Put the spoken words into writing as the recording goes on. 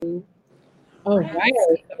All All right. right.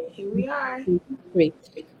 Here we are. 3.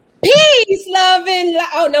 Peace, love, and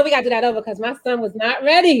oh no, we got to do that over because my son was not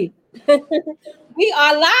ready. We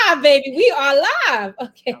are live, baby. We are live.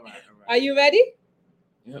 Okay. All right. Are you ready?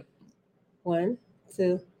 Yep. 1,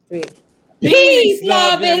 2, 3. Peace,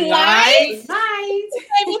 love, and light. Light.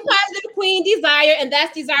 Favorite positive queen, Desire, and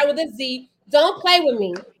that's Desire with a Z. Don't play with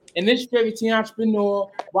me. And this favorite teen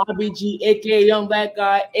entrepreneur, YBG, aka Young Black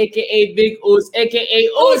Guy, aka Big Oos, aka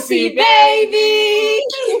Oosy, baby.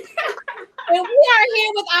 And we are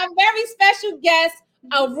here with our very special guest,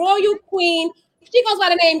 a royal queen. She goes by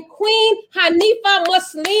the name Queen Hanifa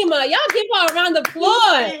Muslima. Y'all give her a round of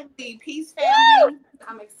applause. Peace, family.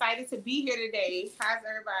 I'm excited to be here today. How's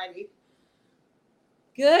everybody?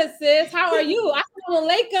 Good, sis. How are you? Assalamu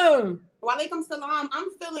alaikum. Walaikum salam. I'm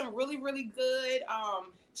feeling really, really good.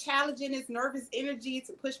 Challenging this nervous energy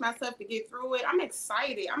to push myself to get through it. I'm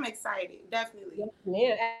excited. Definitely.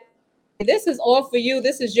 Man, this is all for you.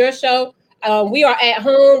 This is your show. We are at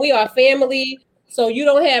home. We are family. So you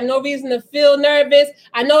don't have no reason to feel nervous.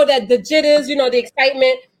 I know that the jitters, the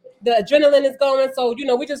excitement, the adrenaline is going. So,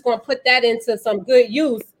 we're just going to put that into some good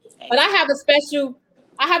use. But I have a special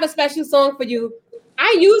song for you.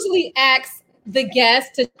 I usually ask the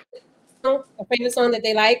guests to a favorite song that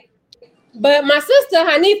they like. But my sister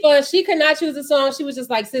Hanifa, she could not choose a song. She was just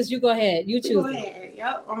like, sis, you go ahead. You choose. Go ahead.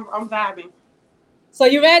 Yep, I'm vibing. So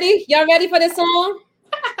you ready? Y'all ready for this song?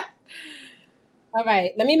 All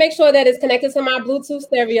right. Let me make sure that it's connected to my Bluetooth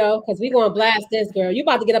stereo because we're going to blast this, girl. You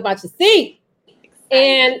about to get up out your seat.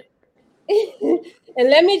 And and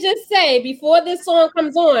let me just say, before this song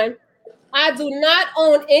comes on, I do not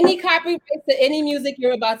own any copyright to any music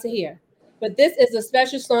you're about to hear. But this is a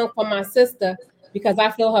special song for my sister because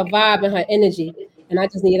I feel her vibe and her energy. And I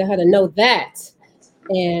just needed her to know that.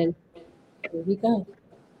 And here we go.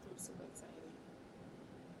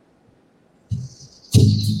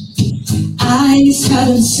 Eyes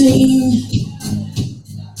haven't seen.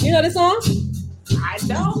 You know the song? I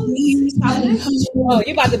don't. Oh,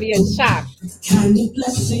 you about to be in shock. Kind of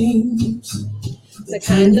blessings. The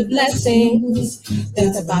kind of blessings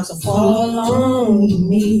That's about to fall on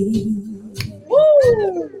me.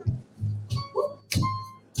 Woo!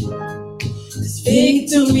 This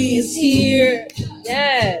victory is here.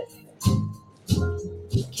 Yes.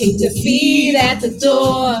 Kick defeat at the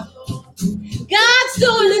door. God's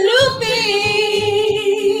doing a new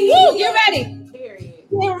thing. Woo, get ready. Period.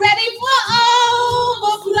 Get ready for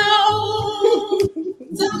overflow.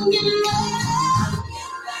 Don't get ready.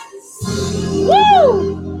 Woo!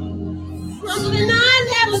 Something I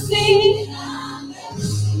never seen.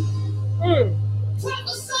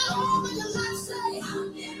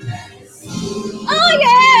 Oh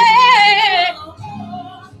yeah.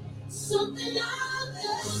 Something I've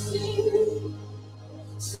never seen.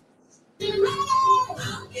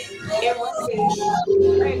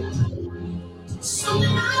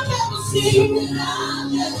 Something I've never seen.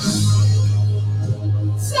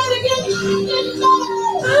 Say it again.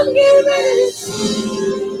 I'm getting ready.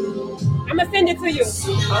 I'm gonna send it to you.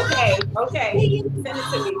 Okay. Send it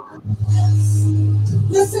to me.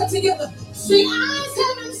 Let's sit together. See, eyes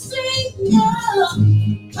haven't seen.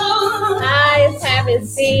 No. Eyes haven't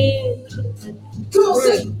seen. Come on,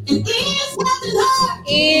 say. And ears haven't heard.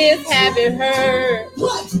 Ears haven't heard.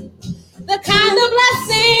 What? The kind of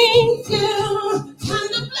blessing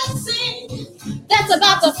Kind of blessing that's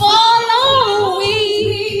about to fall on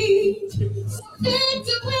me.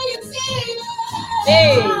 victory is here.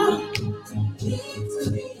 Hey.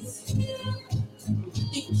 Victory is here.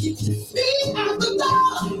 Kick defeat at the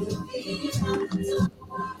door.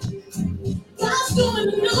 God's doing a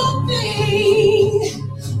new thing.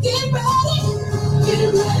 Get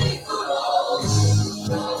ready for all.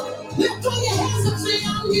 Lift up your hands and say,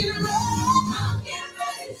 I'm getting ready.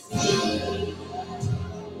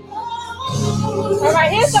 All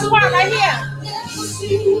right, here's the part right here.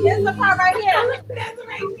 Here's the part right here. That's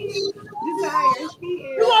right. Desire. She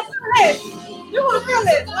is. You want to feel it? You want to feel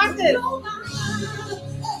it? Watch this.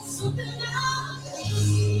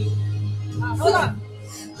 Hold on.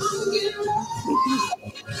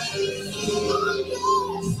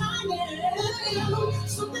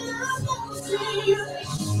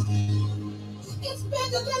 It's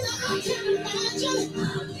bigger than I can imagine.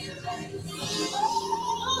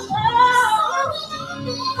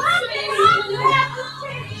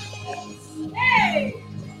 Hey.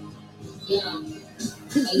 Yeah.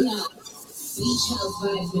 Sweet child's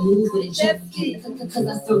vibes maneuver the jet ski. Cause I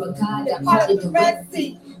serve a God that parted the Red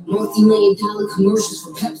Sea. Multi-million-dollar commercials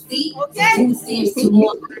for Pepsi. Food stamps to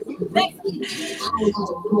more. I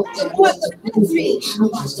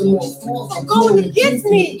watch them all fall for going against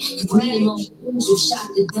me. Cause me and my friends, you shot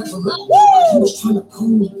the devil up. He was trying to pull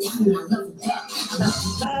me down and I leveled up.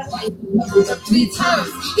 I leveled up 3 times.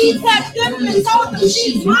 He tapped them and told them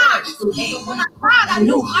she's mine. So even when I cried, I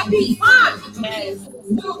knew I'd be fine. Yes.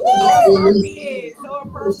 Appropriate. So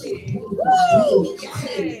appropriate. Woo. Yes.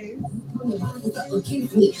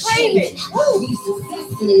 Claim it.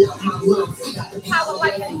 Got the power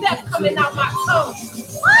like a death coming out my tongue.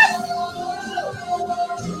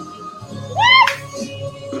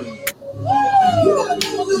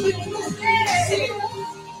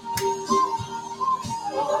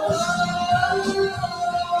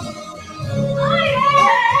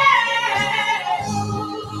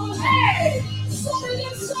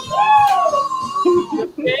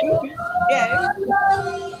 Yes.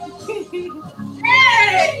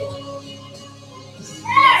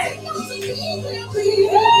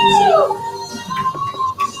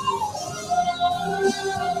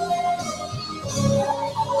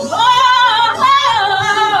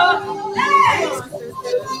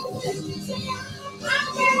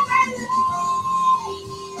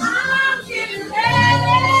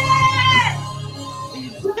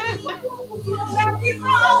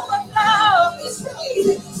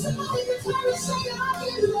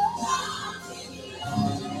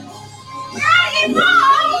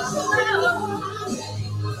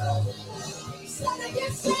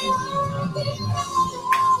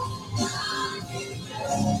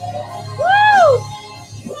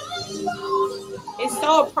 It's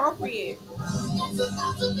so appropriate.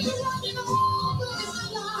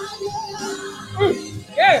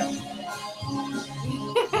 Yeah.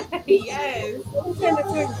 Yes.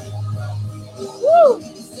 Woo.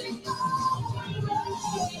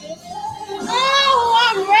 Oh,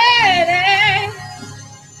 I'm ready.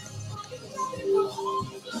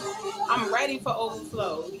 I'm ready for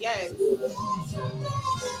overflow. Yes.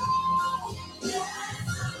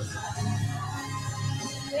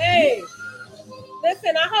 Hey.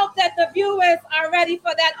 Listen, I hope that the viewers are ready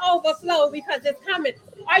for that overflow because it's coming.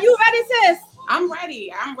 Are you ready, sis? I'm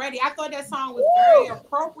ready. I'm ready. I thought that song was very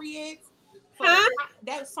appropriate.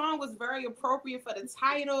 That song was very appropriate for the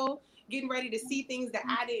title. Getting ready to see things that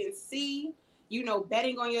I didn't see. You know,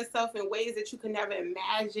 betting on yourself in ways that you could never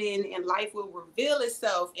imagine, and life will reveal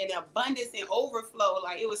itself in abundance and overflow.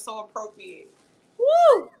 Like, it was so appropriate.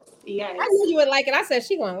 Woo! Yes. I knew you would like it. I said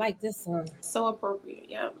she gonna like this song. So appropriate.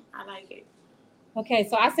 Yep, I like it. Okay,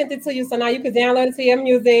 so I sent it to you, so now you can download it to your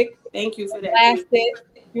music. Thank you for that. Blast it,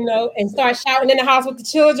 you know, and start shouting in the house with the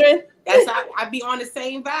children. That's I be on the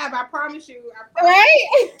same vibe. I promise you.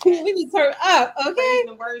 Right? We be turned up. Okay. Praise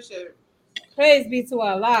and worship. Praise be to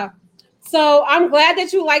Allah. So I'm glad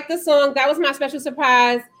that you liked the song. That was my special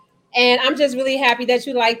surprise. And I'm just really happy that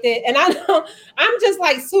you liked it. And I know I'm just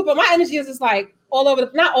like super, my energy is just like all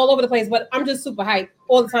over not all over the place, but I'm just super hyped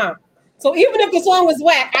all the time. So even if the song was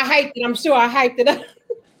whack, I hyped it. I'm sure I hyped it up.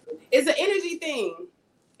 It's an energy thing.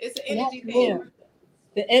 It's an energy thing. Yeah.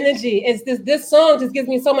 The energy is this song just gives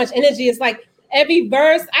me so much energy. It's like every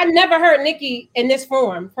verse. I never heard Nicki in this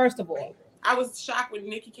form, first of all. I was shocked when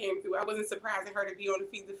Nicki came through. I wasn't surprised at her to be on the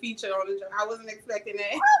feature on the show. I wasn't expecting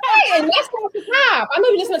that. Okay, and that's Tasha Cobb. I know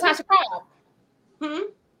you listen to Tasha Cobb.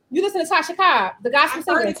 You listen to Tasha Cobb, the gospel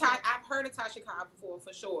singer. I've heard of Tasha Cobb before,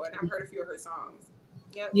 for sure, and I've heard a few of her songs.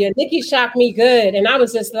 Yep. Yeah, Nicki shocked me good, and I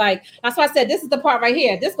was just like, that's why I said this is the part right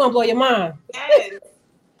here. This is gonna blow your mind. Yes,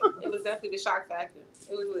 it was definitely the shock factor.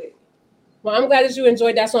 It was lit. Well, I'm glad that you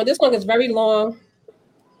enjoyed that song. This song is very long.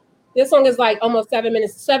 This song is like almost 7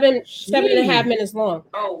 minutes, seven and a half minutes long.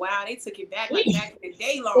 Oh wow, they took it back like back in the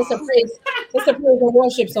day long. It's a praise and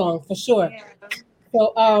worship song for sure. Yeah.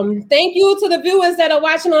 So thank you to the viewers that are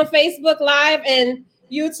watching on Facebook Live and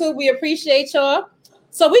YouTube. We appreciate y'all.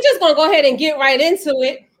 So we're just gonna go ahead and get right into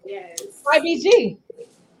it. Yes. YBG,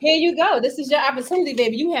 here you go. This is your opportunity,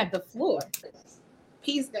 baby. You have the floor.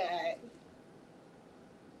 Peace, Dad.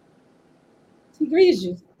 She greets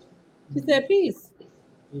you. She said peace.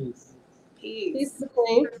 Peace. Peace,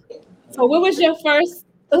 Queen. So what was your first?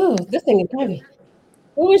 Oh, this thing is heavy.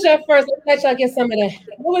 What was your first? Let's let y'all get some of that.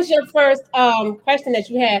 What was your first question that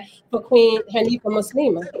you had for Queen Hanifa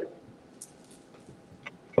Muslima?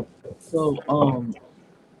 So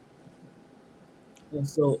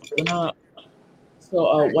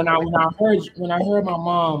when I heard my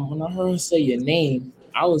mom, when I heard her say your name,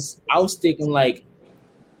 I was thinking like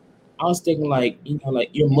you know, like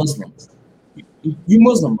you're Muslim. You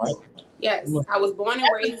Muslim, right? Yes, I was born and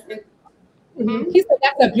raised in. Mm-hmm. He said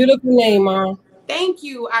that's a beautiful name, Mom. Thank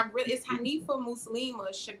you. It's Hanifa Muslima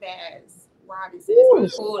Shabazz Robinson.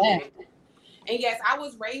 It's my full name. And yes, I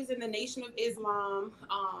was raised in the Nation of Islam.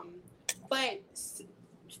 But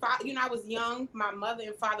I was young. My mother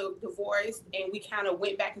and father divorced, and we kind of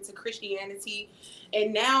went back into Christianity.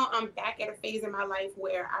 And now I'm back at a phase in my life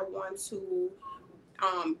where I want to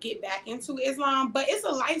get back into Islam. But it's a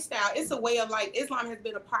lifestyle. It's a way of life. Islam has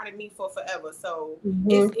been a part of me for forever. So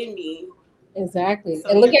it's in me. Exactly. So,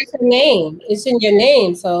 and look at your name. It's in your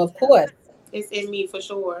name. So, of course. It's in me for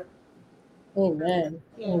sure. Amen.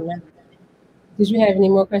 Yeah. Amen. Did you have any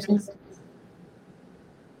more questions?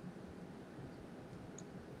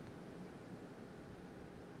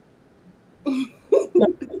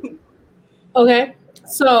 Okay.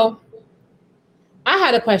 So, I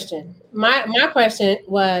had a question. My question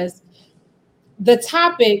was the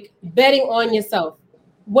topic, betting on yourself.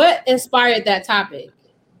 What inspired that topic?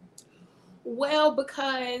 Well,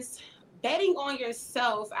 because betting on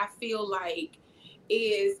yourself, I feel like,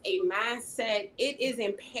 is a mindset. It is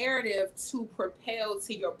imperative to propel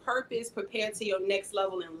to your purpose, prepare to your next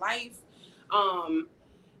level in life.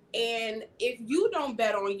 And if you don't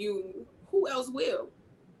bet on you, who else will?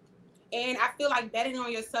 And I feel like betting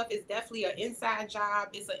on yourself is definitely an inside job.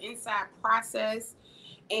 It's an inside process.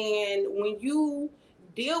 And when you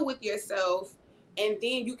deal with yourself, and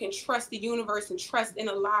then you can trust the universe and trust in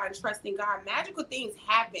Allah and trust in God, magical things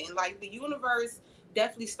happen. Like the universe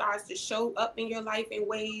definitely starts to show up in your life in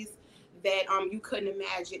ways that you couldn't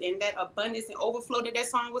imagine. And that abundance and overflow that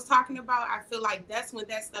song was talking about, I feel like that's when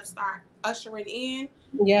that stuff starts ushering in.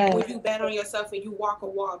 Yeah. When you bet on yourself and you walk a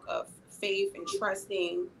walk of faith and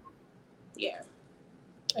trusting. Yeah.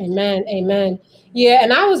 Amen. Amen. Yeah.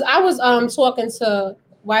 And I was talking to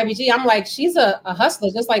YBG. I'm like, she's a hustler,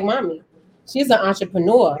 just like mommy. She's an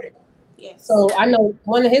entrepreneur. Yes. So I know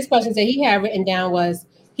one of his questions that he had written down was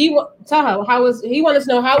he wanted to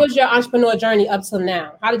know how was your entrepreneur journey up till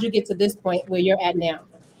now? How did you get to this point where you're at now?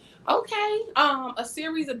 Okay. A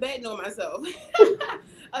series of betting on myself.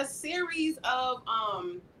 A series of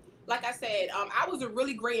like I said, I was a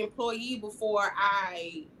really great employee before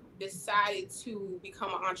I decided to become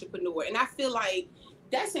an entrepreneur. And I feel like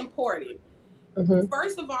that's important. Mm-hmm.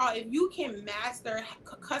 First of all, if you can master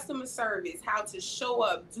customer service, how to show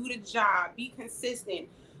up, do the job, be consistent,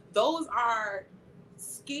 those are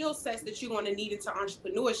skill sets that you're going to need into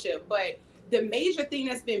entrepreneurship. But the major thing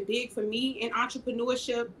that's been big for me in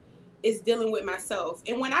entrepreneurship is dealing with myself.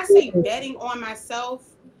 And when I say betting on myself,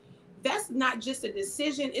 that's not just a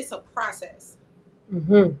decision, it's a process.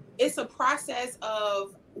 Mm-hmm. It's a process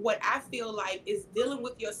of what I feel like is dealing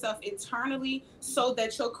with yourself internally so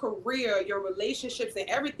that your career, your relationships, and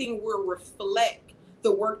everything will reflect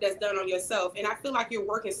the work that's done on yourself. And I feel like you're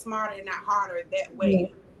working smarter and not harder that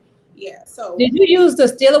way. Yeah. So did you use the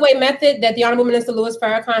steal away method that the Honorable Minister Louis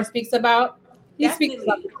Farrakhan speaks about? He speaks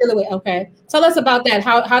about the steal away. Okay. Tell us about that.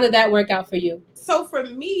 How did that work out for you? So for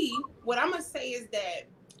me, what I'm going to say is that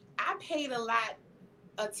I paid a lot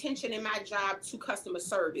attention in my job to customer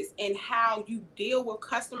service and how you deal with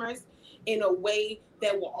customers in a way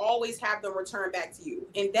that will always have them return back to you.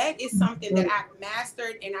 And that is something that I've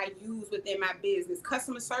mastered and I use within my business.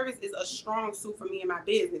 Customer service is a strong suit for me in my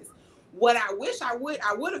business. What I wish I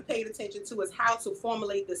would have paid attention to is how to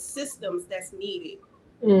formulate the systems that's needed.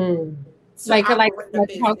 Like how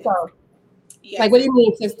so? Yes. Like what do you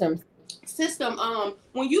mean systems? System,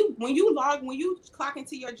 when you clock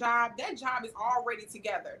into your job, that job is already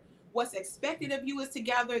together. What's expected of you is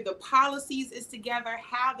together, the policies is together,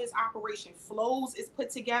 how this operation flows is put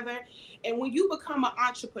together. And when you become an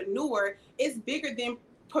entrepreneur, it's bigger than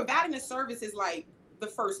providing a service is like the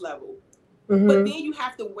first level. Mm-hmm. But then you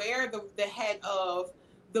have to wear the head of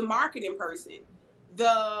the marketing person,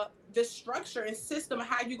 the structure and system of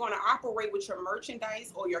how you're going to operate with your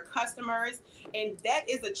merchandise or your customers. And that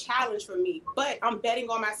is a challenge for me. But I'm betting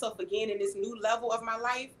on myself again in this new level of my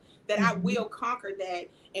life that I will conquer that.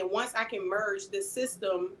 And once I can merge the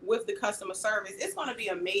system with the customer service, it's going to be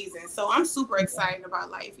amazing. So I'm super excited about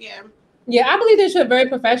life. Yeah. Yeah, I believe that you're very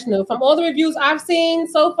professional. From all the reviews I've seen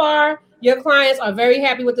so far, your clients are very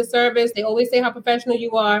happy with the service. They always say how professional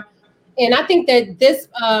you are. And I think that this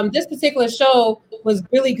particular show was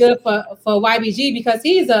really good for YBG because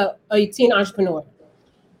he's a teen entrepreneur,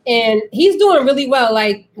 and he's doing really well.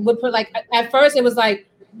 Like at first it was like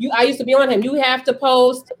I used to be on him. You have to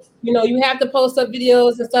post, you have to post up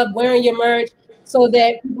videos and stuff wearing your merch so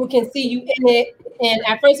that people can see you in it. And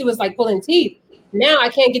at first it was like pulling teeth. Now I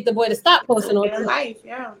can't get the boy to stop posting on life.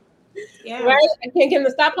 Yeah. Right. I can't get him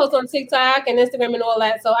to stop posting on TikTok and Instagram and all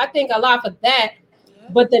that. So I think a lot for that.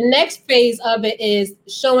 But the next phase of it is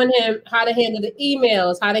showing him how to handle the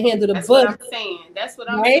emails, how to handle the That's book. what I'm saying. That's what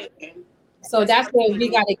I'm Right? saying. So that's where we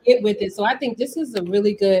got to get with it. So I think this is a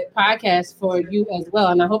really good podcast for you as well.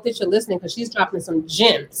 And I hope that you're listening because she's dropping some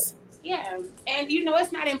gems. Yeah. And you know,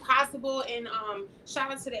 it's not impossible. And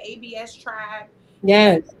shout out to the ABS tribe.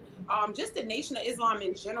 Yes. Just the Nation of Islam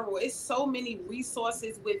in general. It's so many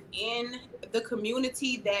resources within the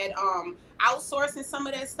community that outsourcing some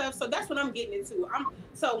of that stuff. So that's what I'm getting into.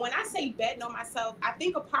 So when I say betting on myself, I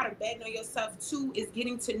think a part of betting on yourself too is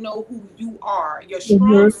getting to know who you are, your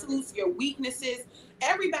strong suits, your weaknesses.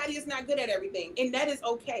 Everybody is not good at everything, and that is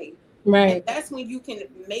okay. Right. And that's when you can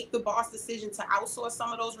make the boss decision to outsource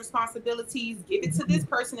some of those responsibilities, give it to this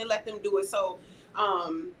person and let them do it. So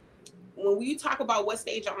when we talk about what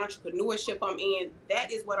stage of entrepreneurship I'm in,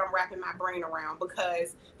 that is what I'm wrapping my brain around,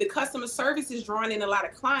 because the customer service is drawing in a lot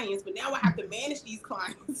of clients, but now I have to manage these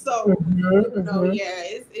clients. So, yeah,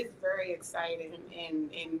 it's very exciting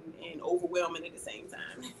and overwhelming at the same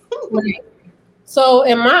time. Right. So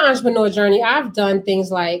in my entrepreneur journey, I've done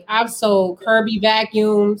things like I've sold Kirby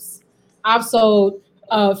vacuums, I've sold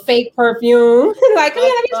fake perfume, like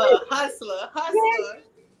hustler.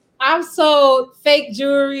 I've sold fake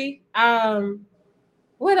jewelry.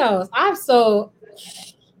 What else? I've sold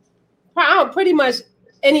pretty much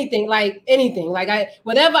anything. Like I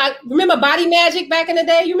remember Body Magic back in the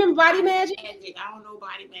day. You remember Body Magic? I don't know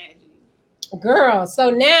Body Magic. Girl,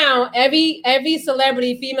 so now every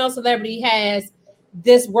celebrity, female celebrity, has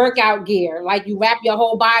this workout gear. Like you wrap your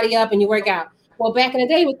whole body up and you work out. Well, back in the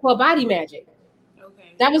day, it was called Body Magic.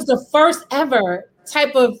 Okay. That was the first ever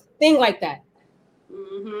type of thing like that.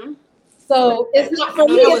 Mm-hmm. So it's not for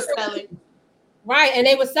me. Right, and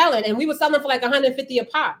they were selling, and we were selling for like $150 a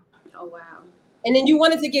pop. Oh wow! And then you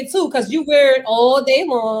wanted to get two because you wear it all day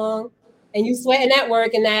long, and you sweating at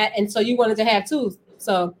work and that, and so you wanted to have two.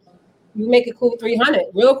 So you make a cool 300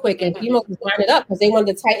 real quick, and people just line it up because they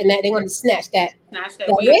wanted to tighten that, they wanted to snatch that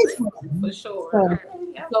waist for sure.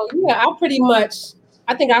 So yeah,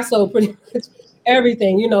 I think I sold pretty much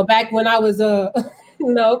everything. You know, back when I was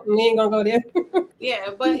no, we ain't gonna go there. Yeah,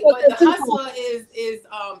 but the hustler is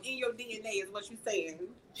in your DNA, is what you're saying.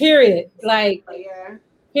 Period. Like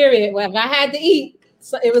period. Well, if I had to eat,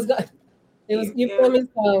 so it was good. It was you feel me?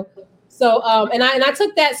 So and I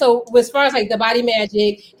took that. So as far as like the Body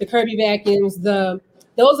Magic, the Kirby vacuums, those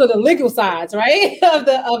are the legal sides, right? of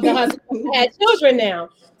the hustle. I had children now,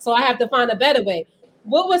 so I have to find a better way.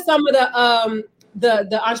 What were some of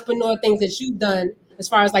the entrepreneur things that you've done as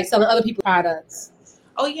far as like selling other people's products?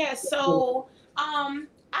 Oh yeah, so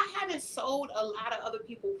I haven't sold a lot of other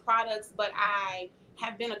people's products, but I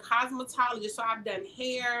have been a cosmetologist, so I've done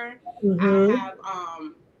hair. I have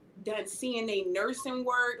done CNA nursing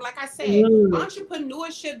work. Like I said,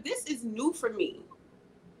 entrepreneurship, this is new for me.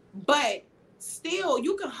 But still,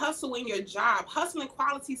 you can hustle in your job. Hustling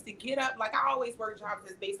qualities to get up. Like I always work jobs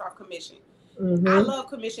that's based off commission. I love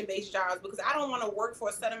commission-based jobs because I don't want to work for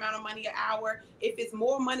a set amount of money an hour. If it's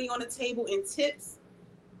more money on the table in tips,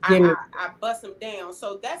 I bust them down.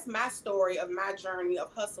 So that's my story of my journey of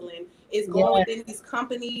hustling, is going within these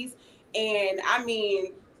companies. And I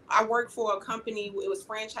mean, I worked for a company, it was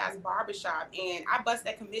Franchise Barbershop, and I bust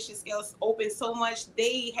that commission scale open so much,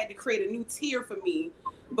 they had to create a new tier for me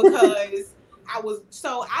because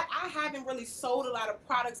I haven't really sold a lot of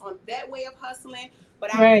products on that way of hustling,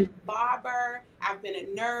 but I've been a barber, I've been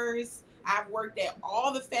a nurse, I've worked at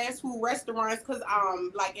all the fast food restaurants because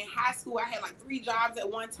like in high school I had like 3 jobs at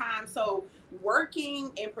one time. So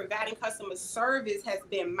working and providing customer service has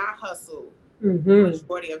been my hustle the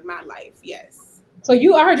majority of my life. Yes. So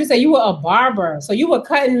I heard you say you were a barber. So you were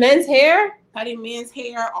cutting men's hair? Cutting men's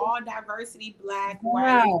hair, all diversity, Black,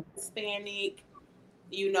 white, Hispanic.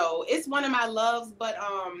 You know, it's one of my loves, but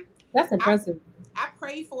that's impressive. I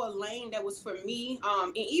prayed for a lane that was for me.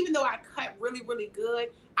 And even though I cut really, really good,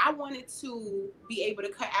 I wanted to be able to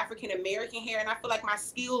cut African American hair, and I feel like my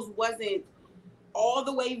skills wasn't all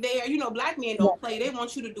the way there. You know, Black men don't play. They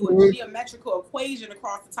want you to do a geometrical equation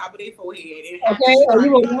across the top of their forehead. And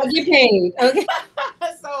you will not get paid. Okay.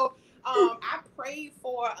 So I prayed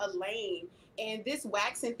for a lane, and this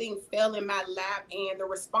waxing thing fell in my lap, and the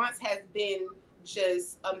response has been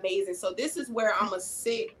just amazing. So this is where I'm gonna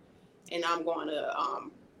sit, and I'm gonna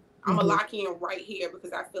I'm gonna lock in right here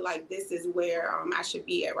because I feel like this is where I should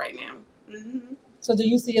be at right now. So do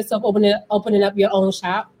you see yourself opening up your own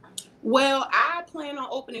shop? Well, I plan on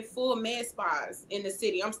opening full med spas in the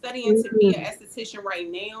city. I'm studying to be an esthetician right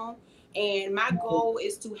now, and my goal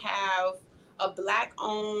is to have a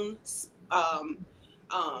Black-owned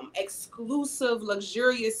exclusive,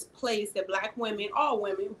 luxurious place that Black women, all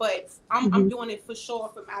women, but I'm doing it for sure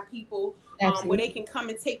for my people, where they can come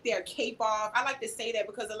and take their cape off. I like to say that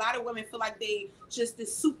because a lot of women feel like they just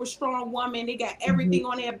this super strong woman. They got everything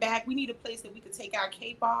on their back. We need a place that we can take our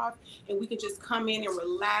cape off and we can just come in and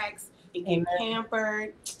relax and get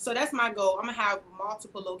pampered. So that's my goal. I'm gonna have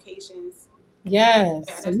multiple locations. Yes,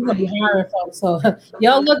 so you're gonna be hiring folks. So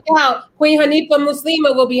y'all look out. Queen Hanifa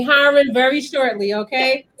Muslima will be hiring very shortly.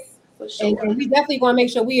 Okay, for sure. And we definitely want to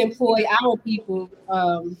make sure we employ our people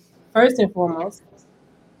first and foremost.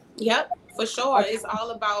 Yep, for sure. It's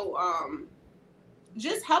all about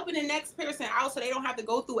just helping the next person out, so they don't have to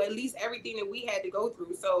go through at least everything that we had to go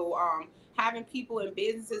through. So having people in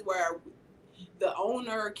businesses where the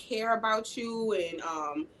owner care about you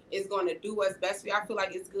and is going to do what's best for you. I feel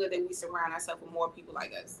like it's good that we surround ourselves with more people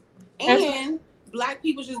like us. And Black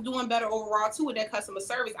people just doing better overall too with their customer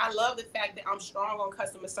service. I love the fact that I'm strong on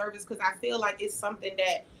customer service because I feel like it's something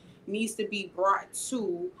that needs to be brought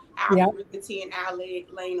to our community and our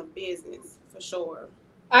lane of business for sure.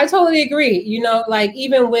 I totally agree. You know, like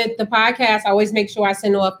even with the podcast, I always make sure I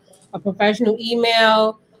send off a professional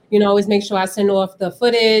email. You know, always make sure I send off the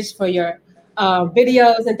footage for your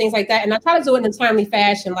videos and things like that. And I try to do it in a timely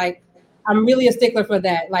fashion. Like I'm really a stickler for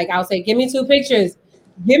that. Like I'll say, give me 2 pictures.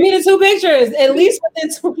 Give me the 2 pictures, at least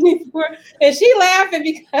within 24. And she laughing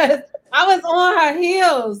because I was on her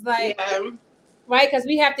heels. Like, right? Because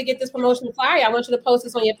we have to get this promotional flyer. I want you to post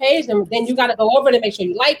this on your page. And then you got to go over it and make sure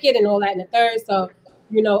you like it and all that in the third. So,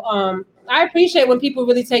 you know, I appreciate when people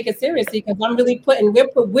really take it seriously because I'm really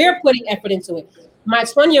we're putting effort into it. My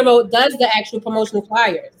 20-year-old does the actual promotional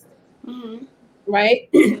flyers. Right,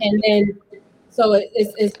 and then so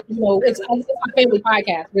it's you know it's a family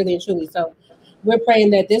podcast, really and truly. So we're praying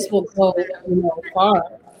that this will go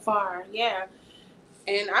far. Yeah.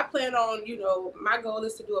 And I plan on, you know, my goal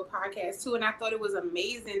is to do a podcast too. And I thought it was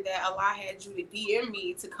amazing that Allah had you to DM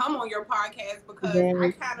me to come on your podcast because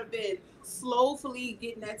I kind of been slowly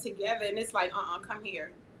getting that together, and it's like, come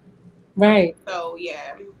here. Right. So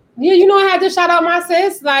yeah, you know, I had to shout out my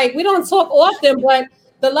sis. Like we don't talk often, but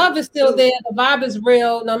the love is still there. The vibe is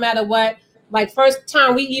real, no matter what. Like first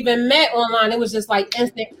time we even met online, it was just like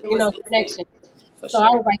instant, you know, connection. So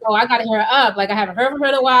I was like, oh, I gotta hear her up. Like I haven't heard from her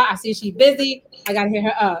in a while. I see she's busy. I gotta hear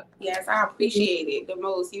her up. Yes, I appreciate it the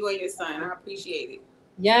most. You and your son, I appreciate it.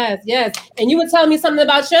 Yes. And you were telling me something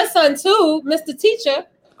about your son too, Mr. Teacher.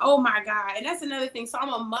 Oh my God, and that's another thing. So I'm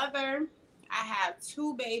a mother. I have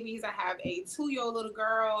 2 babies. I have a 2-year-old little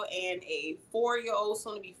girl and a 4-year-old,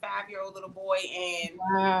 soon to be 5-year-old little boy.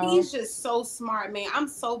 And he's just so smart, man. I'm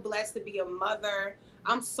so blessed to be a mother.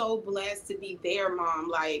 I'm so blessed to be their mom.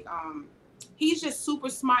 Like, he's just super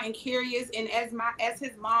smart and curious. And as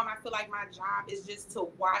his mom, I feel like my job is just to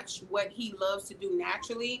watch what he loves to do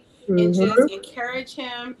naturally and just encourage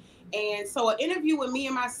him. And so an interview with me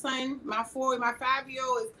and my son, my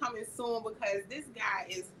 5-year-old is coming soon because this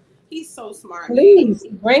guy he's so smart. Please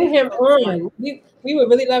bring him on. We would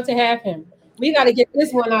really love to have him. We got to get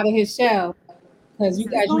this one out of his shell because you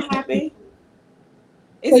guys. It's happy.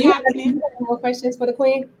 It's happening. You have more questions for the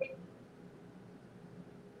queen?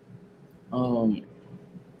 Yeah,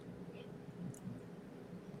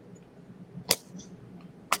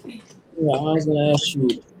 I was gonna ask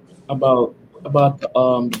you about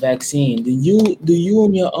the vaccine. Do you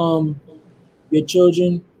and your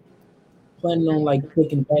children planning on like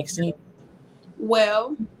taking the vaccine?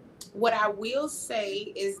 Well, what I will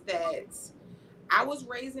say is that I was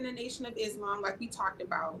raised in a nation of Islam, like we talked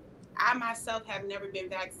about. I myself have never been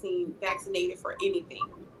vaccinated for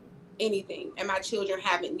anything, and my children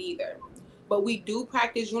haven't neither. But we do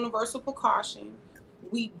practice universal precaution.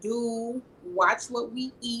 We do watch what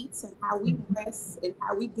we eat and how we dress and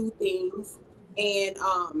how we do things, and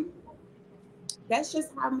that's just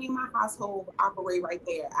how me and my household operate right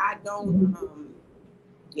there. I don't,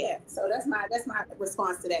 so that's my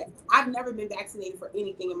response to that. I've never been vaccinated for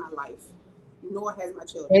anything in my life, nor has my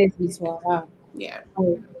children. Wow. Yeah.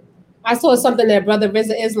 I saw something that Brother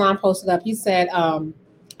Rizza Islam posted up. He said,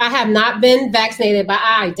 I have not been vaccinated, but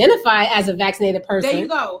I identify as a vaccinated person. There you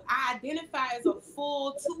go. I identify as a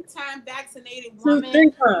full 2-time vaccinated woman.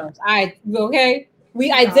 3 times. Okay.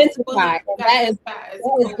 We identify. That is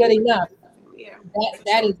good enough. Yeah.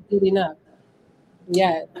 That is good enough.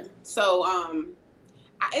 Yeah. So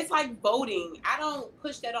it's like voting. I don't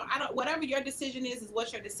push that on. Whatever your decision is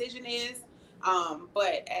what your decision is.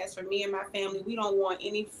 But as for me and my family, we don't want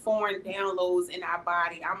any foreign downloads in our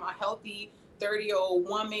body. I'm a healthy 30-year-old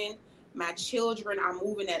woman. My children are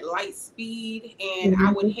moving at light speed, and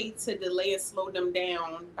I would hate to delay and slow them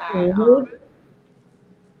down by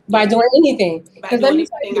by doing anything. By Because let doing me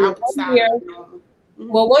tell anything you, outside of normal.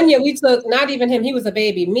 well, one year we took, not even him, he was a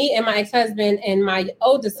baby. Me and my ex-husband and my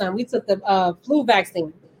oldest son, we took the flu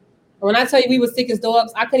vaccine. When I tell you we were sick as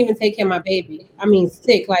dogs, I couldn't even take care of my baby. I mean,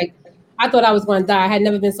 sick. Like, I thought I was going to die. I had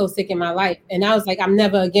never been so sick in my life. And I was like, I'm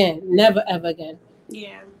never again. Never, ever again.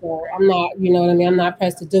 Yeah. So I'm not, you know what I mean? I'm not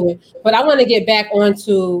pressed to do it. But I want to get back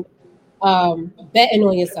onto betting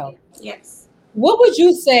on yourself. Yes. What would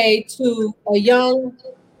you say to a young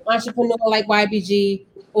entrepreneur like YBG,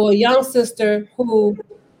 or a young sister who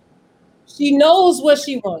she knows what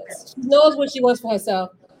she wants? She knows what she wants for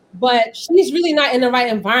herself, but she's really not in the right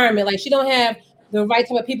environment. Like, she don't have the right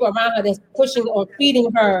type of people around her that's pushing or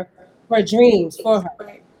feeding her dreams for her.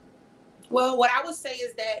 Right. Well, what I would say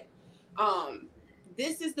is that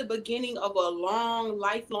this is the beginning of a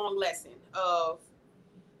lifelong lesson of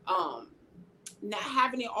not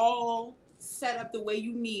having it all set up the way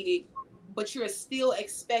you need it, but you're still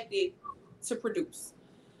expected to produce.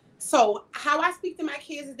 So how I speak to my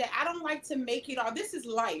kids is that I don't like to make it all. This is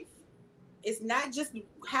life. It's not just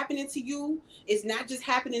happening to you. It's not just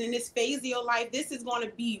happening in this phase of your life. This is going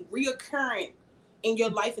to be reoccurring in your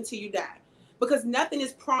life until you die. Because nothing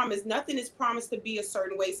is promised. Nothing is promised to be a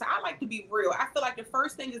certain way. So I like to be real. I feel like the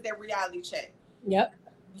first thing is that reality check. Yep.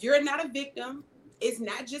 You're not a victim. It's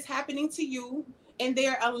not just happening to you. And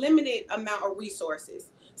there are a limited amount of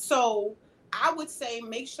resources. So I would say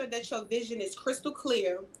make sure that your vision is crystal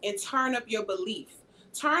clear and turn up your belief.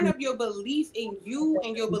 Turn up your belief in you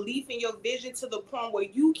and your belief in your vision to the point where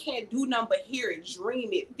you can't do nothing but hear it, dream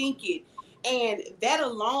it, think it. And that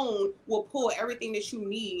alone will pull everything that you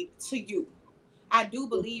need to you. I do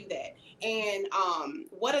believe that. And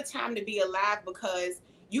what a time to be alive, because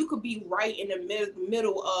you could be right in the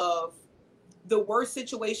middle of the worst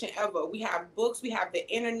situation ever. We have books, we have the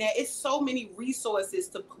internet. It's so many resources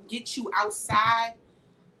to get you outside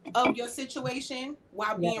of your situation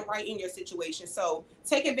while being right in your situation. So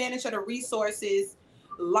take advantage of the resources,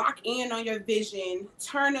 lock in on your vision,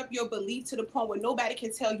 turn up your belief to the point where nobody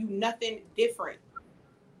can tell you nothing different.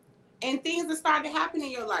 And things will start to happen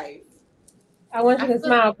in your life. I want you to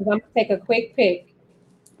smile because I'm going to take a quick pic.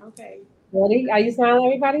 Okay. Ready? Are you smiling,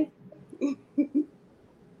 everybody?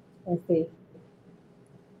 Let's see.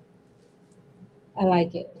 I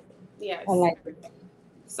like it. Yes. I like it.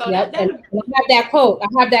 So yep. And I have that quote.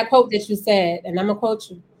 I have that quote that you said, and I'm going to quote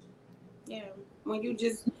you. Yeah.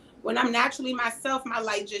 When I'm naturally myself, my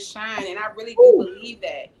light just shine. And I really do believe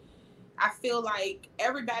that. I feel like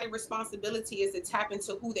everybody's responsibility is to tap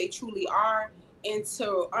into who they truly are and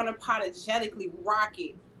to unapologetically rock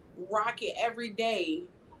it every day.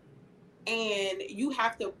 And you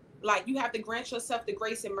have to grant yourself the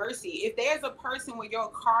grace and mercy. If there's a person with your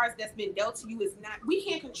cards that's been dealt to you, is not, we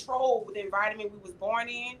can't control the environment we was born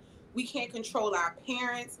in. We can't control our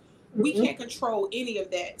parents. We can't control any of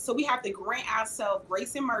that. So we have to grant ourselves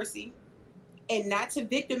grace and mercy, and not to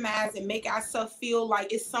victimize and make ourselves feel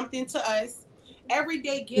like it's something to us. Every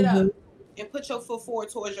day, get up and put your foot forward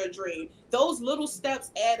towards your dream. Those little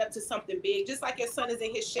steps add up to something big. Just like your son is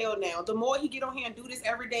in his shell now. The more he get on here and do this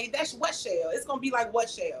every day, that's what shell. It's going to be like what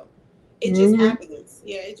shell. It just happens.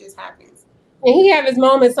 Yeah, it just happens. And he have his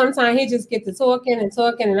moments. Sometimes he just get to talking, and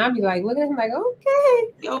I'll be like, look at him like,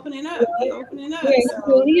 okay. He opening up. Yeah,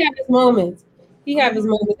 So. he have his moments. He have his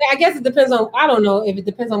moments. I guess it depends on, I don't know if it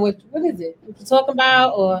depends on what is it? What you're talking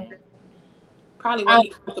about, or probably what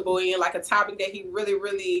he's comfortable in, like a topic that he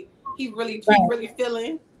really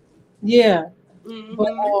feeling. Yeah.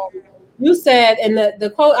 But you said, and the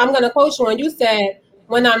quote I'm going to quote you on, you said,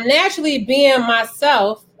 when I'm naturally being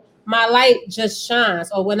myself, my light just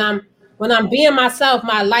shines. Or when I'm being myself,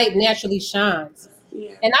 my light naturally shines.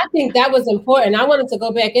 Yeah. And I think that was important. I wanted to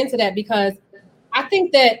go back into that because I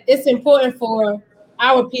think that it's important for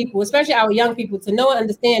our people, especially our young people, to know and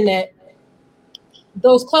understand that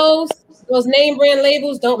those clothes, those name brand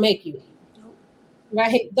labels don't make you.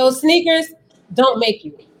 Right? Those sneakers don't make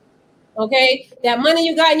you. Okay? That money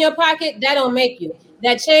you got in your pocket, that don't make you.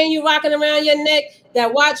 That chain you rocking around your neck,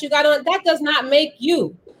 that watch you got on, that does not make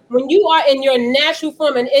you. When you are in your natural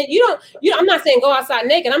form, and I'm not saying go outside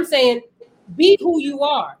naked. I'm saying be who you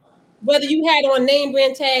are, whether you had on name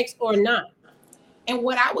brand tags or not. And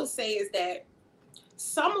what I would say is that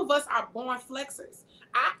some of us are born flexers.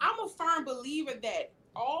 I'm a firm believer that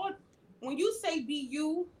when you say be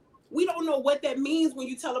you, we don't know what that means when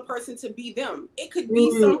you tell a person to be them. It could be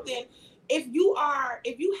something. If you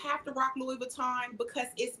have to rock Louis Vuitton because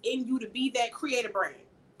it's in you to be that, create a brand.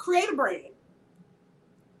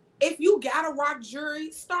 If you gotta rock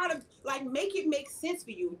jewelry, make it make sense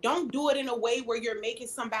for you. Don't do it in a way where you're making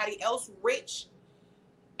somebody else rich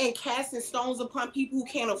and casting stones upon people who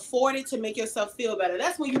can't afford it to make yourself feel better.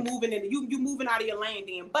 That's when you're moving into you moving out of your lane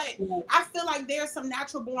then. But I feel like there's some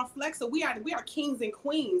natural born flexor. We are kings and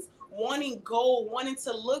queens wanting gold, wanting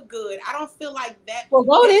to look good. I don't feel like that. Well,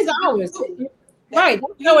 gold is ours. Right.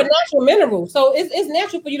 That's a natural mineral. So it's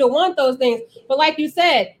natural for you to want those things. But like you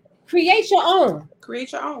said, create your own.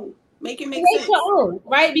 Create your own. Make it make create sense. your own,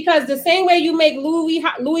 right? Because the same way you make Louis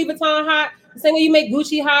Vuitton hot, the same way you make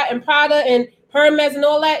Gucci hot and Prada and Hermes and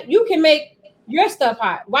all that, you can make your stuff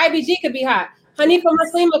hot. YBG could be hot. Honey from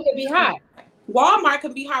Muslima could be hot. Walmart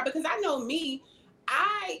could be hot because I know me.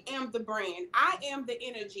 I am the brand. I am the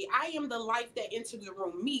energy. I am the life that enters the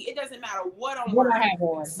room. Me. It doesn't matter what I'm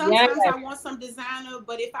wearing. Sometimes I want some designer,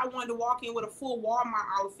 but if I wanted to walk in with a full Walmart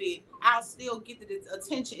outfit, I'll still get the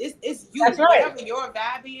attention. It's you. That's right. Whatever your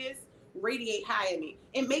vibe is, radiate high at me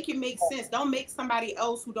and make it make sense. Don't make somebody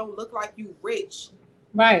else who don't look like you rich.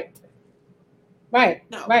 Right. Right.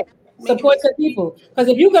 No. Right. Support your people. Because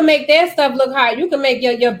if you can make their stuff look hot, you can make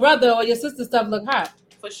your brother or your sister's stuff look hot.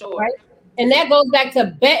 For sure. Right. And that goes back to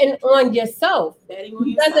betting on yourself. It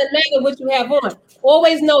doesn't matter what you have on.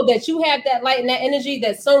 Always know that you have that light and that energy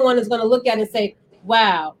that someone is going to look at and say,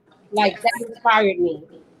 wow, like that inspired me.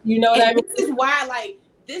 You know what I mean?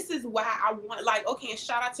 This is why I want, like, okay, and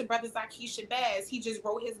shout out to Brother Zaki Shabazz. He just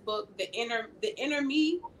wrote his book, The Inner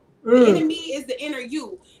Me. The inner me is the inner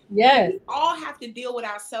you. Yes. We all have to deal with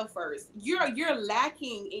ourselves first. You're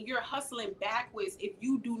lacking and you're hustling backwards if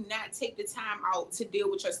you do not take the time out to deal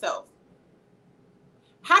with yourself.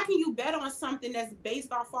 How can you bet on something that's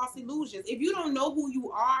based on false illusions? If you don't know who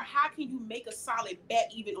you are, how can you make a solid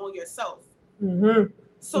bet even on yourself?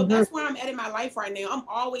 So that's where I'm at in my life right now. I'm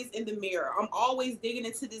always in the mirror. I'm always digging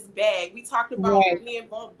into this bag. We talked about being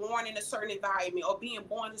born in a certain environment or being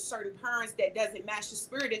born to certain parents that doesn't match the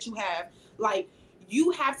spirit that you have. Like,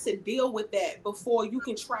 you have to deal with that before you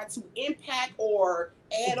can try to impact or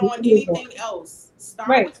add on anything else.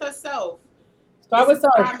 Start with yourself.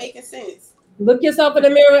 Start making sense. Look yourself in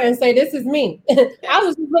the mirror and say, this is me. I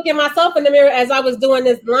was just looking at myself in the mirror as I was doing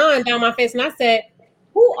this line down my face, and I said,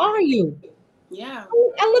 who are you? Yeah.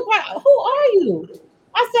 I look like, who are you?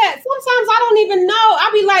 I said, sometimes I don't even know.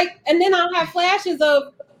 I'll be like, and then I'll have flashes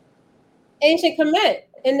of ancient Kemet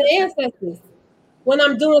and the ancestors. When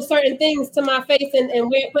I'm doing certain things to my face and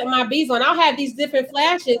putting my beads on, I'll have these different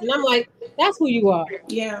flashes, and I'm like, that's who you are.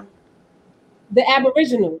 Yeah. The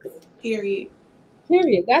Aboriginals. Period.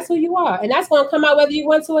 That's who you are. And that's going to come out whether you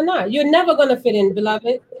want to or not. You're never going to fit in,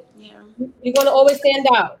 beloved. Yeah. You're going to always stand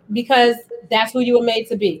out because that's who you were made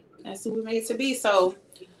to be. That's who we're made to be. So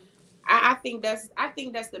I think that's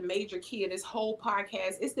the major key of this whole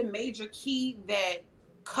podcast. It's the major key that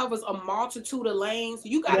covers a multitude of lanes.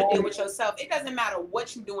 You got to deal with yourself. It doesn't matter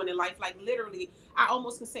what you're doing in life. Like, literally, I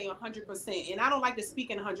almost can say 100%. And I don't like to speak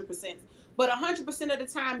in 100%. But 100% of the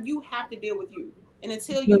time, you have to deal with you. And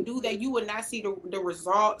until you do that, you will not see the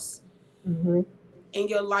results in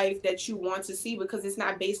your life that you want to see, because it's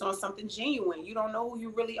not based on something genuine. You don't know who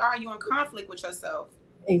you really are. You're in conflict with yourself.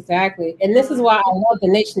 Exactly. And this is why I love the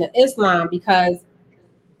Nation of Islam, because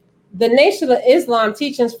the Nation of Islam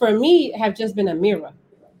teachings for me have just been a mirror.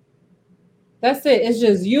 That's it. It's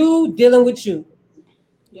just you dealing with you.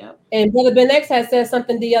 Yep. And Brother Ben X had said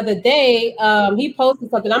something the other day. He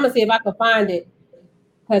posted something. I'm gonna see if I can find it,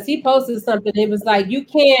 because he posted something. It was like, you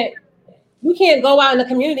can't go out in the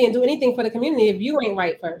community and do anything for the community if you ain't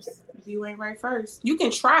right first. If you ain't right first, you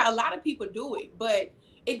can try. A lot of people do it, but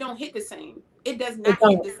it don't hit the same. It does not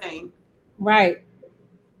hit the same. Right.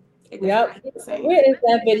 Yep. Where is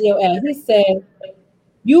that video at?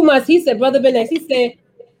 He said, Brother Ben X, he said,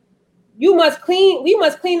 we must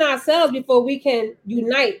clean ourselves before we can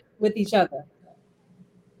unite with each other.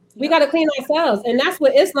 We got to clean ourselves. And that's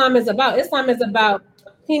what Islam is about. Islam is about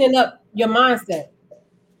cleaning up your mindset.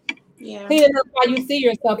 Yeah. Cleaning up how you see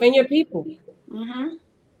yourself and your people. Mm-hmm.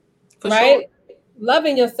 Right? Sure.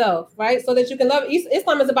 Loving yourself, right? So that you can love.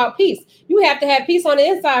 Islam is about peace. You have to have peace on the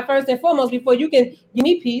inside first and foremost before you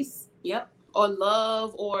need peace. Yep. Or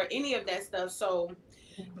love or any of that stuff. So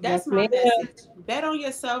that's my message. Bet on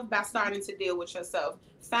yourself by starting to deal with yourself.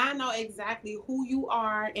 Find out exactly who you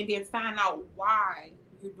are, and then find out why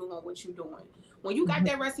you're doing what you're doing. When you got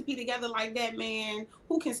that recipe together like that, man,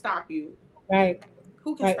 who can stop you? Right.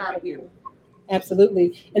 Who can stop you?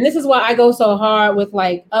 Absolutely. And this is why I go so hard with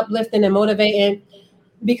like uplifting and motivating,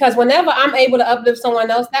 because whenever I'm able to uplift someone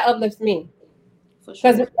else, that uplifts me.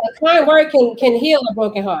 Because a kind word can heal a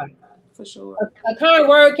broken heart. For sure. A kind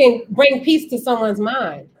word can bring peace to someone's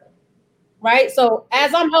mind. Right? So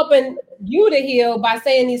as I'm helping you to heal by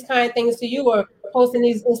saying these kind things to you or posting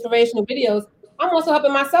these inspirational videos, I'm also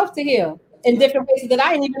helping myself to heal. in different places that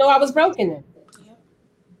I didn't even know I was broken in.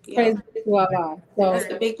 Yeah. So That's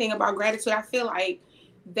the big thing about gratitude. I feel like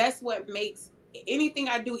that's what makes anything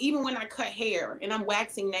I do, even when I cut hair and I'm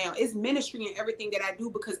waxing now, it's ministry in everything that I do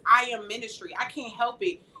because I am ministry. I can't help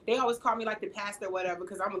it. They always call me like the pastor or whatever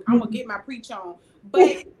because I'm gonna get my preach on.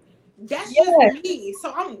 But that's just me.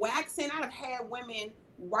 So I'm waxing. I've had women,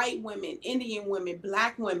 white women, Indian women,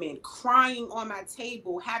 black women crying on my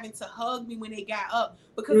table, having to hug me when they got up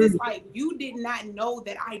because it's like, you did not know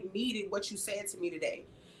that I needed what you said to me today.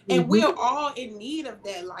 And we're all in need of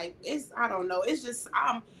that. Like, it's, I don't know. It's just,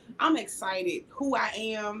 I'm excited who I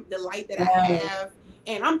am, the light that I have.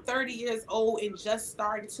 And I'm 30 years old and just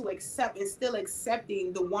starting to accept and still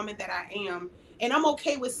accepting the woman that I am. And I'm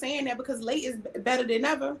okay with saying that because late is better than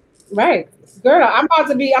ever. Right. Girl, I'm about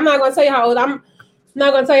to be, I'm not going to tell you how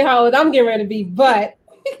old I'm getting ready to be, but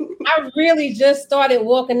I really just started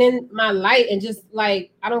walking in my light and just like,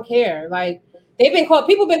 I don't care. Like,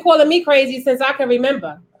 people been calling me crazy since I can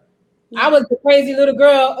remember. I was the crazy little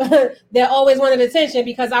girl that always wanted attention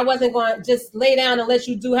because I wasn't going to just lay down and let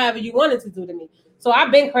you do however you wanted to do to me. So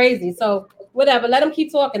I've been crazy. So whatever, let them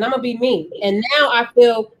keep talking. I'm going to be me. And now I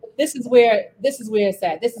feel this is where it's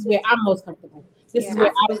at. This is where I'm most comfortable. This is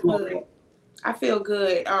where I feel good. I feel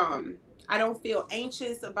good. I don't feel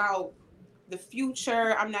anxious about the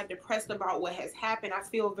future. I'm not depressed about what has happened. I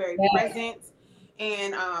feel very present.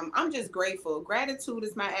 And I'm just grateful. Gratitude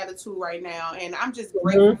is my attitude right now. And I'm just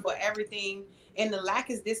grateful for everything. And the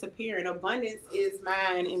lack is disappearing. Abundance is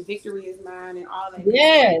mine and victory is mine and all that.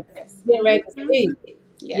 Yes. Get ready to speak.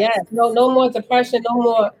 Yes. No more depression,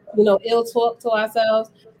 no more, ill talk to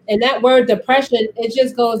ourselves. And that word depression, it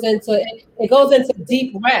just goes into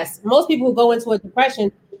deep rest. Most people who go into a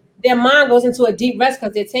depression, their mind goes into a deep rest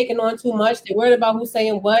because they're taking on too much. They're worried about who's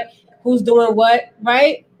saying what, who's doing what,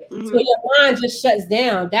 right? So your mind just shuts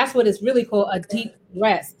down. That's what it's really called, a deep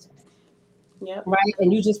rest. Yep. Right?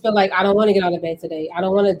 And you just feel like, I don't want to get out of bed today. I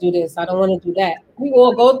don't want to do this. I don't want to do that. We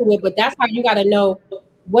all go through it, but that's how you got to know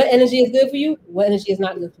what energy is good for you, what energy is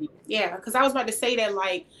not good for you. Yeah, because I was about to say that,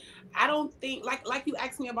 like, I don't think, like you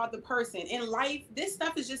asked me about the person. In life, this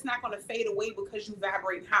stuff is just not going to fade away because you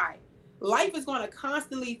vibrate high. Life is going to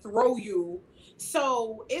constantly throw you.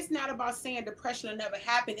 So it's not about saying depression will never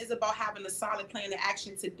happen. It's about having a solid plan of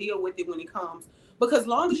action to deal with it when it comes. Because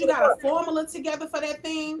long as you got a formula together for that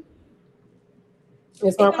thing,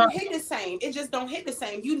 it don't hit the same. It just don't hit the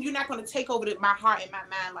same. You're not going to take over my heart and my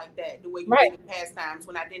mind like that, the way you did in past times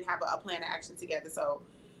when I didn't have a plan of action together. So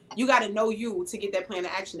you got to know you to get that plan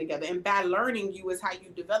of action together. And by learning you is how you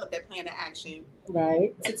develop that plan of action.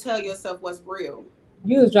 Right. To tell yourself what's real.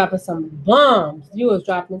 You was dropping some bombs.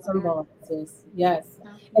 Sis. Yes.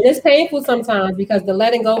 And it's painful sometimes because the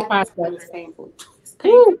letting go process is painful. It's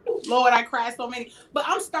painful. Lord, I cried so many. But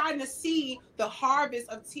I'm starting to see the harvest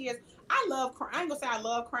of tears. I love crying. I ain't gonna say I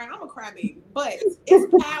love crying. I'm a crybaby, but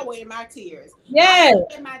it's power in my tears. Yes. I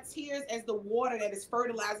look at my tears as the water that is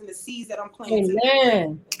fertilizing the seeds that I'm planting.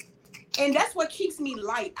 Amen. And that's what keeps me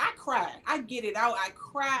light. I cry. I get it out. I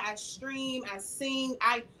cry. I stream. I sing.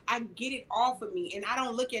 I get it off of me. And I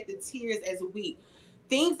don't look at the tears as weak.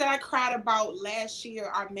 Things that I cried about last year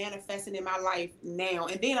are manifesting in my life now.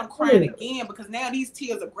 And then I'm crying again because now these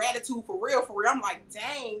tears of gratitude for real. I'm like,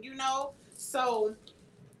 dang, So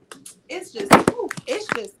it's just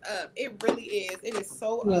it really is. It is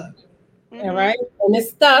so up. All right. And it's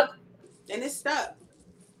stuck.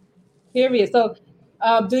 Period. So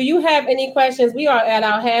do you have any questions? We are at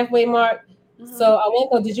our halfway mark. So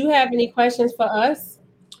Awoko, did you have any questions for us?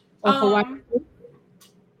 Do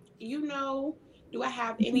I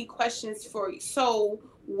have any questions for you? So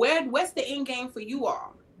what's the end game for you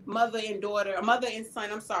all? Mother and son,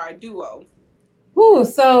 duo. Ooh,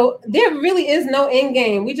 so there really is no end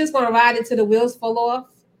game. We just gonna ride it till the wheels fall off.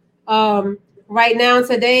 Right now,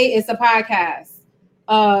 today it's a podcast.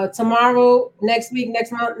 Tomorrow, next week,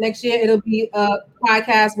 next month, next year, it'll be a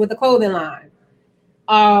podcast with a clothing line.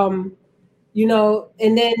 And then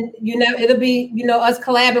it'll be us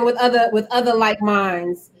collabing with other like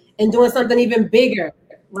minds and doing something even bigger,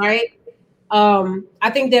 right? I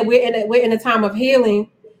think that we're in a time of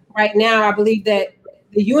healing right now. I believe that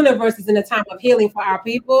the universe is in a time of healing for our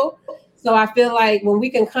people. So I feel like when we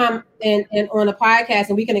can come and on a podcast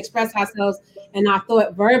and we can express ourselves and our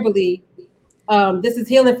thought verbally, this is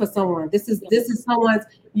healing for someone. This is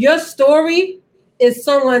your story is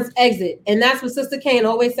someone's exit. And that's what Sister Kane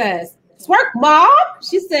always says. Twerk, Mom.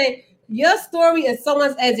 She said, your story is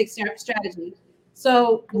someone's exit strategy.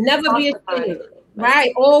 So never be ashamed,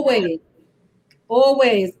 right? Always.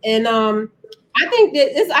 And I think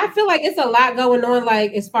that I feel like it's a lot going on,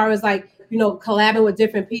 like as far as like collabing with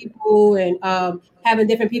different people and having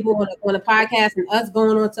different people on a podcast and us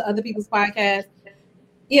going on to other people's podcasts.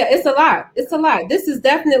 Yeah, it's a lot. It's a lot. This is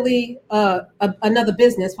definitely another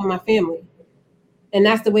business for my family. And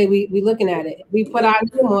that's the way we looking at it. We put our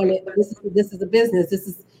name on it. This is a business. This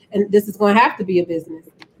is going to have to be a business.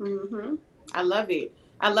 Mm-hmm. I love it.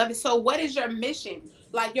 I love it. So, what is your mission?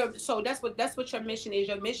 So that's what your mission is.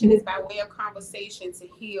 Your mission is by way of conversation to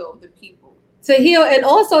heal the people. To heal and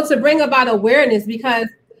also to bring about awareness, because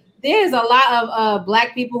there's a lot of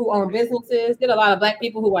Black people who own businesses. There's a lot of Black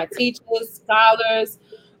people who are teachers, scholars.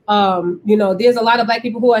 There's a lot of Black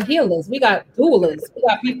people who are healers. We got doulas. We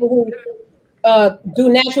got people who do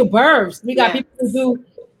natural births. We got people who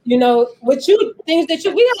do, things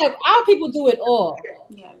that we got. Our people do it all,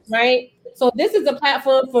 right? So this is a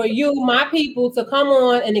platform for you, my people, to come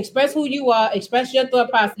on and express who you are, express your thought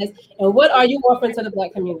process, and what are you offering to the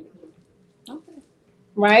Black community.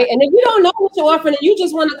 Right. And if you don't know what you're offering, and you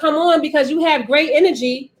just want to come on because you have great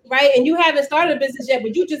energy, right? And you haven't started a business yet,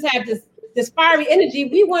 but you just have this fiery energy.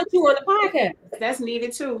 We want you on the podcast. That's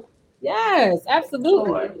needed too. Yes, absolutely.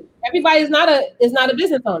 Lord. Everybody is not a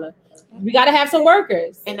business owner. We got to have some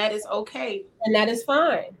workers, and that is okay. And that is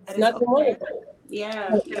fine. It's nothing wrong with it. Yeah.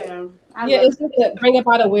 It's just to bring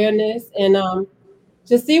about awareness and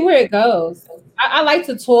just see where it goes. I like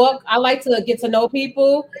to talk. I like to get to know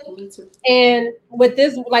people. Me too. And with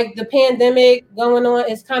this, like the pandemic going on,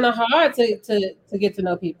 it's kind of hard to get to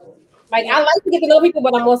know people. Like I like to get to know people,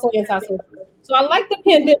 but I'm also antisocial. So I like the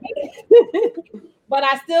pandemic, but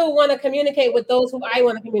I still want to communicate with those who I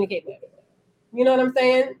want to communicate with. You know what I'm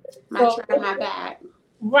saying? My tribe, my vibe.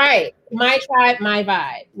 Right. My tribe, my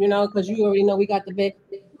vibe. Because you already know we got the big.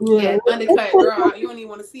 Yeah, undercut, girl. You don't even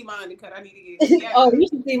want to see my undercut. I need to get it. Oh, you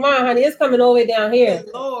should see mine, honey. It's coming all the way down here.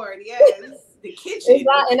 Good Lord, yes. The kitchen.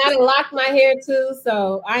 And I locked my hair too,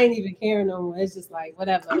 so I ain't even caring no more. It's just like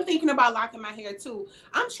whatever. I'm thinking about locking my hair too.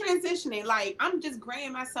 I'm transitioning. Like I'm just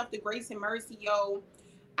granting myself the grace and mercy, yo.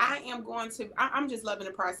 I'm just loving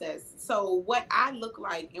the process. So what I look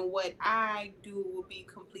like and what I do will be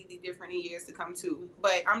completely different in years to come too.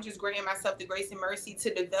 But I'm just granting myself the grace and mercy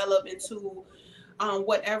to develop into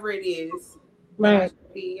whatever it is. Right.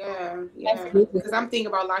 Yeah. Because I'm thinking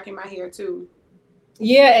about locking my hair too.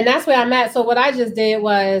 Yeah, and that's where I'm at. So what I just did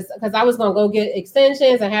was, because I was gonna go get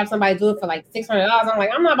extensions and have somebody do it for like $600. I'm like,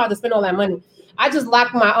 I'm not about to spend all that money. I just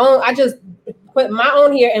locked my own. I just put my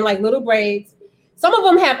own hair in like little braids. Some of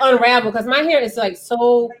them have unraveled because my hair is like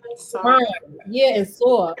so fine, and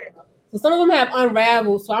soft. So some of them have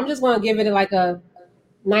unraveled. So I'm just gonna give it like a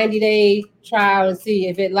 90-day trial and see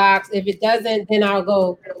if it locks. If it doesn't, then I'll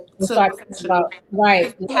go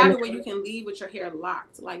right. Have it where you can leave with your hair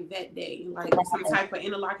locked like that day, like some type of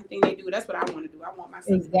interlocking thing they do. That's what I want to do. I want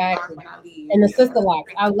myself to lock when I leave. And the sister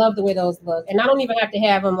locks, I love the way those look. And I don't even have to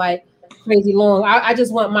have them like crazy long. I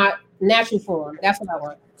just want my natural form. That's what I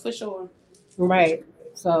want. For sure. Right.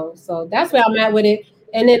 So that's where I'm at with it.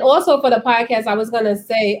 And then also for the podcast, I was gonna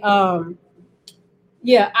say, our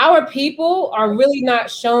people are really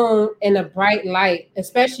not shown in a bright light,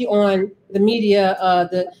 especially on the media,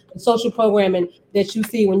 the social programming that you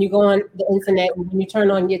see when you go on the internet and when you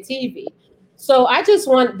turn on your TV. So I just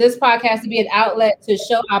want this podcast to be an outlet to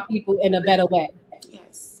show our people in a better way.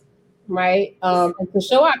 Yes. Right. And to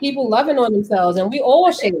show our people loving on themselves, and we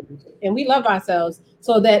all share and we love ourselves,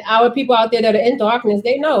 so that our people out there that are in darkness,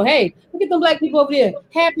 they know, hey, look at them Black people over there,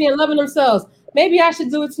 happy and loving themselves. Maybe I should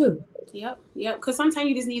do it too. Yep. Because sometimes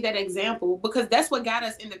you just need that example, because that's what got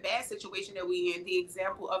us in the bad situation that we in, the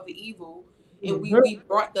example of the evil, and we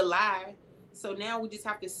brought the lie. So now we just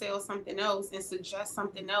have to sell something else and suggest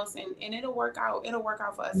something else, and it'll work out. It'll work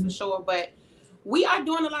out for us for sure. But we are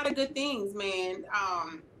doing a lot of good things, man.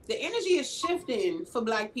 The energy is shifting for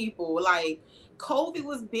Black people. Like COVID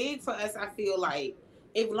was big for us. I feel like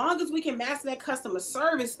as long as we can master that customer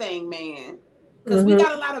service thing, man. Because we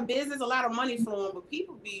got a lot of business, a lot of money flowing, but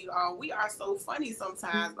people we are so funny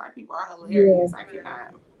sometimes. Black people are hilarious. I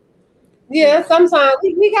cannot. Yeah, sometimes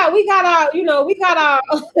we got our,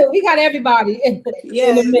 we got everybody in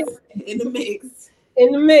the mix.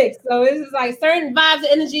 In the mix. So it's just like certain vibes of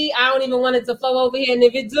energy. I don't even want it to flow over here. And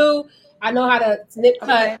if it do, I know how to snip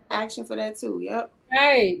cut. Action for that too. Yep.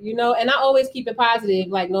 Right. And I always keep it positive,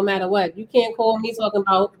 like no matter what. You can't call me talking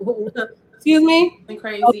about excuse me.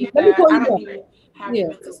 Crazy. Okay, I don't even have the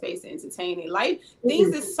mental space to entertain it. Life,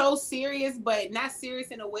 things is so serious, but not serious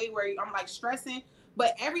in a way where I'm like stressing.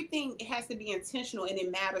 But everything, it has to be intentional, and it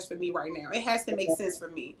matters for me right now. It has to make sense for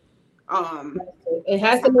me. It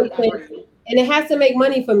has to make sense, and it has to make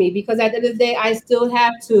money for me, because at the end of the day, I still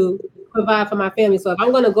have to provide for my family. So if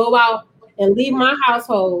I'm going to go out and leave my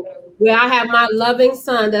household, where I have my loving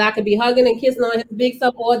son that I could be hugging and kissing on his big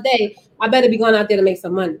stuff all day, I better be going out there to make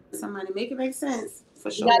some money. Somebody make it make sense for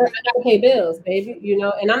sure. I gotta pay bills, baby. You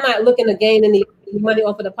know, and I'm not looking to gain any money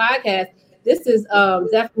off of the podcast. This is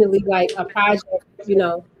definitely like a project, you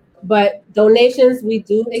know. But donations we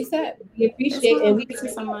do accept. We appreciate and we get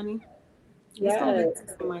some money. It's gonna lead to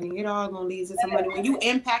some money. It all gonna lead to some money. When you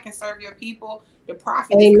impact and serve your people, the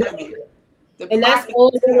profit is coming. And that's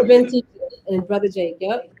all we've been teaching. And Brother Jake,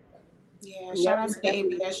 yep. Yeah, shout out to the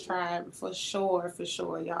ABS tribe for sure,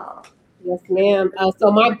 y'all. Yes, ma'am.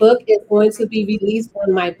 So my book is going to be released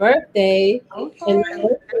on my birthday. Okay. And my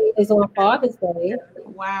birthday is on Father's Day.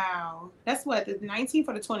 Wow. That's what, the 19th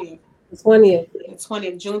or the 20th? The 20th. The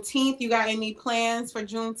 20th. Juneteenth. You got any plans for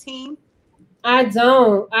Juneteenth? I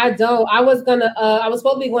don't. I was supposed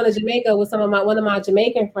to be going to Jamaica with one of my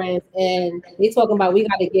Jamaican friends, and they talking about we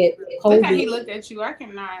got to get COVID. Look how he looked at you. I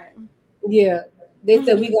cannot. Yeah, they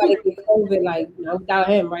said we got to get COVID, like without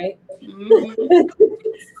him, right? Mm-hmm.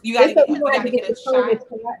 You got to get a shot.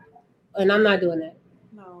 And I'm not doing that.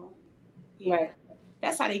 No. Yeah. Right.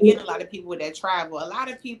 That's how they get a lot of people that travel. A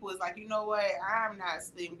lot of people is like, you know what? I'm not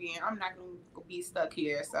stinking. I'm not going to be stuck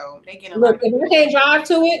here. So they get a lot. Look, if you can't drive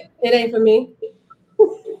to it, it ain't for me.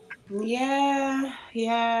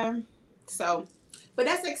 Yeah. So, but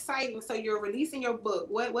that's exciting. So you're releasing your book.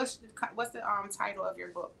 What's the title of your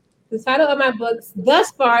book? The title of my book thus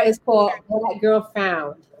far is called Black Girl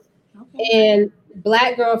Found. Okay. And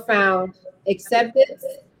Black Girl Found acceptance,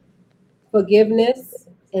 forgiveness,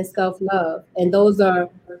 and self-love. And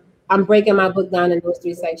I'm breaking my book down in those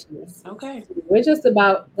 3 sections. Okay. We're just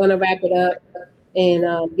about going to wrap it up and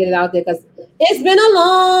get it out there because it's been a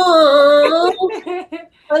long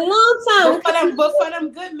time. But for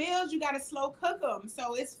them good meals, you got to slow cook them.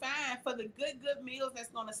 So it's fine for the good meals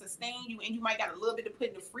that's going to sustain you. And you might got a little bit to put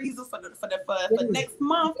in the freezer for next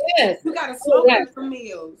month. Yes. You got to slow cook for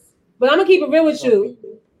meals. But I'm going to keep it real with you.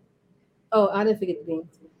 Oh, I didn't forget the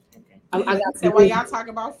beans. I got so while y'all talk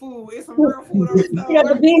about food, it's some real food on the stove. We got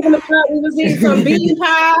the beans in the pot. We was eating some bean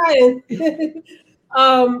pie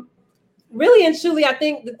and really and truly, I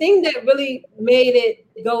think the thing that really made it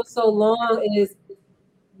go so long is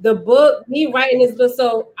the book, me writing this book.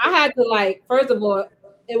 So I had to first of all,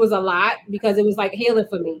 it was a lot because it was like healing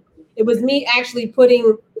for me. It was me actually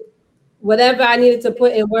putting whatever I needed to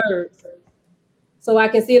put in words so I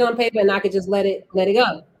can see it on paper and I could just let it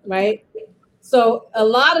go, right? So a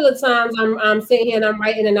lot of the times I'm sitting here and I'm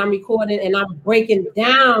writing and I'm recording and I'm breaking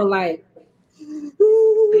down like.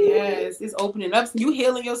 Yes, it's opening up. You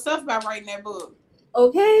healing yourself by writing that book.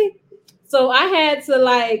 Okay. So I had to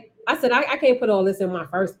I said, I can't put all this in my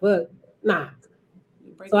first book. Nah.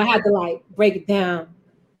 So I had to break it down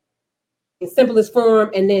in simplest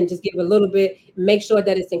form and then just give it a little bit, make sure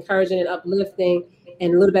that it's encouraging and uplifting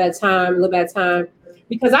and a little bit at a time.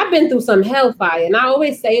 Because I've been through some hellfire and I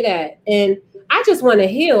always say that. And I just want to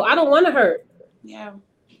heal. I don't want to hurt. Yeah.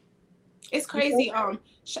 It's crazy.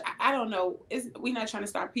 I don't know. We're not trying to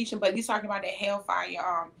start preaching, but you talking about that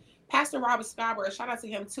hellfire. Pastor Robert Scarborough, shout out to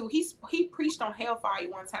him too. He preached on hellfire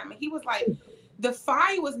one time, and he was like, the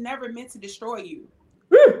fire was never meant to destroy you.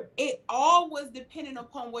 It all was dependent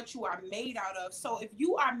upon what you are made out of. So if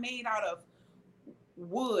you are made out of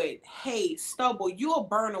wood, hay, stubble, you'll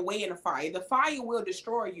burn away in the fire. The fire will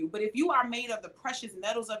destroy you. But if you are made of the precious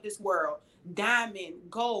metals of this world, diamond,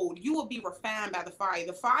 gold, you will be refined by the fire.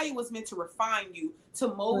 The fire was meant to refine you,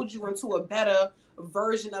 to mold you into a better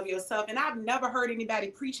version of yourself. And I've never heard anybody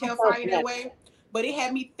preach hellfire that way, but it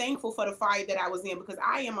had me thankful for the fire that I was in because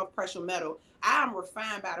I am a precious metal. I am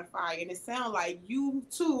refined by the fire. And it sounds like you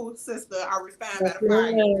too, sister, are refined by the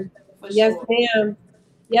fire. Yes, ma'am.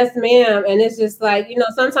 Yes, ma'am. And it's just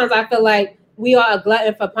sometimes I feel like we are a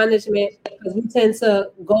glutton for punishment because we tend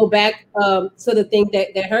to go back to the thing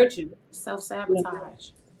that hurt you. Self-sabotage.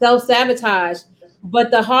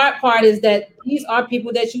 But the hard part is that these are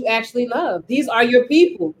people that you actually love. These are your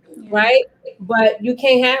people, right? But you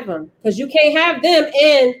can't have them because you can't have them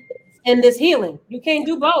in this healing. You can't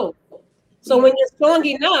do both. So when you're strong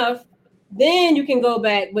enough, then you can go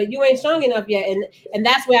back, but you ain't strong enough yet. And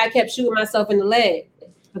that's where I kept shooting myself in the leg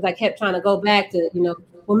because I kept trying to go back to,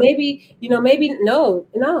 well, maybe no.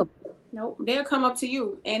 Nope. They'll come up to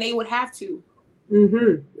you and they would have to.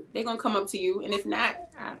 Mm-hmm. They're going to come up to you. And if not,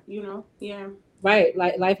 yeah. Right.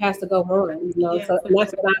 Life has to go on, so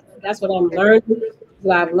that's what I'm learning.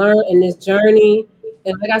 What I've learned in this journey.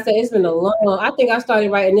 And like I said, it's been I think I started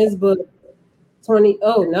writing this book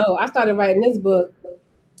I started writing this book.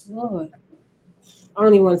 Lord. I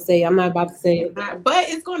don't even want to say it. I'm not about to say it. But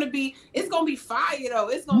it's gonna be fire though.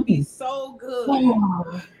 It's gonna be so good.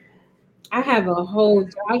 I have a whole.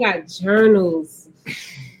 I got journals.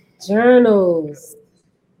 Journals.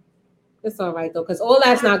 It's all right though, because all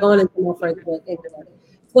that's not going into my first book.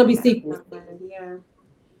 It's gonna be sequels. Yeah.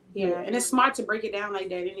 Yeah, and it's smart to break it down like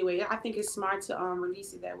that anyway. I think it's smart to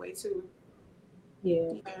release it that way too.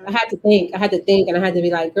 Yeah. I had to think, and I had to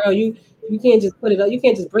be like, girl, you can't just put it up. You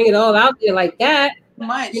can't just bring it all out there like that.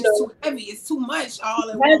 Much. You know, it's too heavy. It's too much all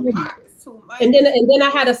in one pot. It's too much. And then I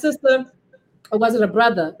had a sister, or was it a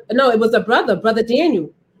brother? No, it was a brother, Brother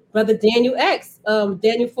Daniel X,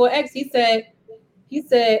 Daniel 4X. He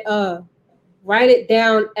said, write it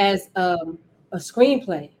down as a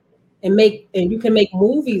screenplay and you can make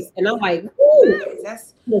movies. And I'm like, ooh,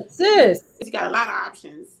 that's sis. It's got a lot of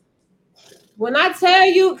options. When I tell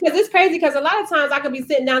you, because it's crazy, because a lot of times I could be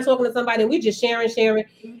sitting down talking to somebody and we just sharing,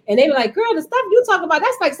 and they be like, girl, the stuff you talk about,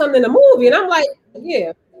 that's like something in a movie. And I'm like,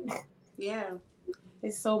 yeah. Yeah.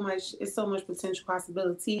 It's so much potential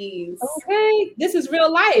possibilities. Okay. This is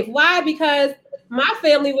real life. Why? Because my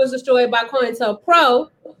family was destroyed by COINTELPRO,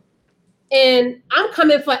 and I'm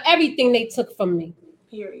coming for everything they took from me.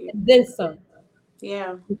 Period. And then some.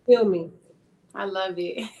 Yeah. You feel me? I love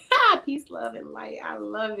it. Peace, love, and light. I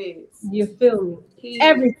love it. You feel me?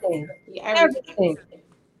 Everything. Yeah, everything.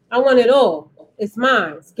 I want it all. It's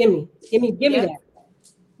mine. Give me that.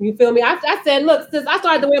 You feel me? I said, look, sis, I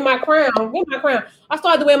started to wear my crown. I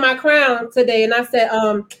started to wear my crown today, and I said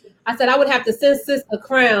I would have to send sis a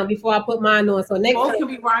crown before I put mine on. So next both time can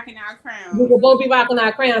be rocking our crowns. We will both be rocking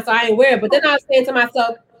our crowns, so I ain't wear it. But then I was saying to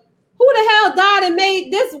myself, who the hell died and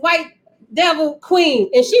made this white devil queen?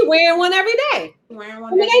 And she wearing one every day. Wearing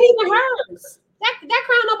one. And it ain't even hers. That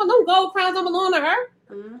crown don't belong. Gold crowns don't belong to her.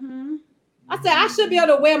 Mm-hmm. I said I should be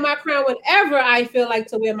able to wear my crown whenever I feel like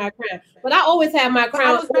to wear my crown. But I always have my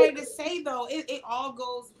crown. I was ready to say though, it all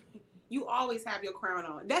goes. You always have your crown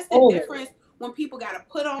on. That's the difference when people got to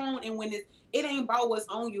put on, and when it ain't about what's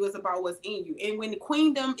on you, it's about what's in you. And when the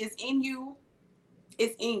queendom is in you,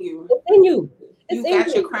 it's in you. It's in you. You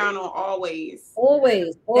got your crown on always.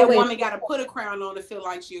 Always. That woman got to put a crown on to feel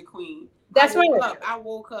like she's a queen. That's right. I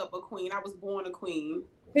woke up a queen. I was born a queen.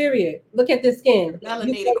 Period. Look at the skin.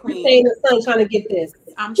 Melanated queen. Stay in the sun trying to get this.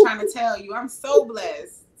 I'm trying to tell you, I'm so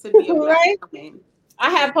blessed to be a black woman. I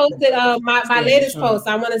have posted my latest post.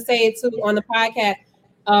 I want to say it too on the podcast,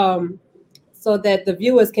 so that the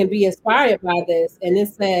viewers can be inspired by this. And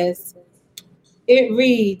it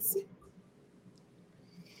reads,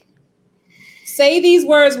 say these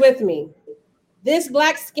words with me. This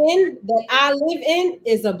black skin that I live in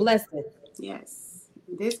is a blessing. Yes.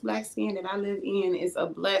 This black skin that I live in is a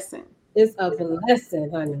blessing. It's a blessing,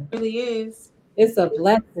 honey. It really is. It's a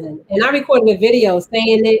blessing. And I recorded a video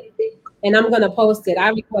saying it, and I'm going to post it. I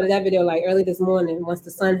recorded that video like early this morning once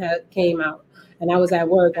the sun came out. And I was at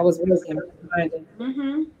work. I was working.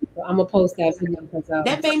 Mm-hmm. So I'm going to post that video.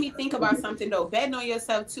 That made me think about something, though. Betting on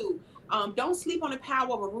yourself, too. Don't sleep on the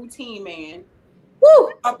power of a routine, man.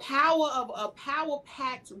 Woo! A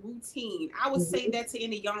power-packed routine. I would say that to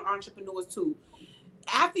any young entrepreneurs, too.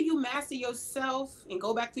 After you master yourself and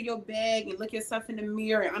go back to your bag and look yourself in the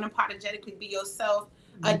mirror and unapologetically be yourself,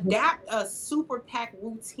 adapt a super packed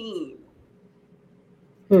routine.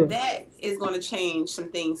 That is going to change some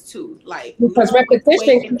things too. Like because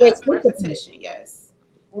repetition creates repetition. Yes.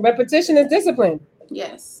 Repetition is discipline.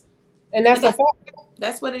 Yes. And that's a fact.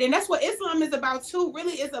 That's what it is. And that's what Islam is about too.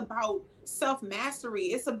 Really, it's about self-mastery.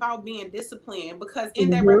 It's about being disciplined, because in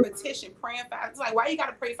that repetition, praying 5, it's like, why you got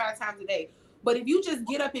to pray 5 times a day? But if you just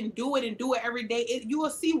get up and do it every day, you will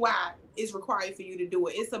see why it's required for you to do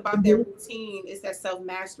it. It's about that routine. It's that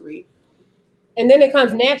self-mastery. And then it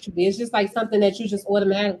comes naturally. It's just like something that you just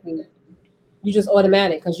automatic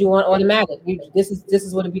because you want automatic. This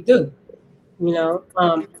is what we do. You know,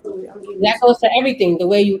 that goes to everything. The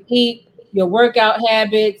way you eat, your workout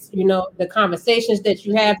habits, you know, the conversations that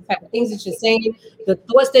you have, the type of things that you're saying, the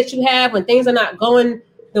thoughts that you have when things are not going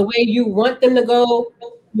the way you want them to go.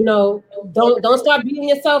 You know, don't start beating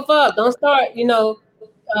yourself up. Don't start, you know.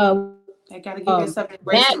 I gotta give yourself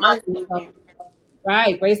grace and mercy.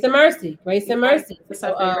 Right, grace and mercy. Grace and mercy. Grace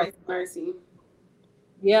and mercy.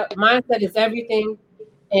 Yep, mindset is everything,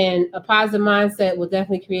 and a positive mindset will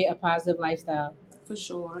definitely create a positive lifestyle. For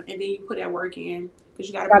sure, and then you put that work in, because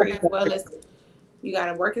you gotta pray as well as you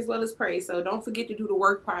gotta work as well as pray. So don't forget to do the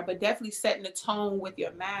work part, but definitely setting the tone with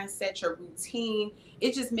your mindset, your routine.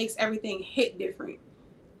 It just makes everything hit different.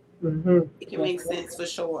 It can make sense for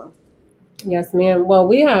sure. Yes, ma'am. Well,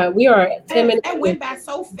 we are 10 minutes. That went by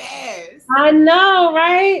so fast. I know,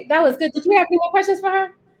 right? That was good. Did you have any more questions for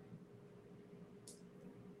her?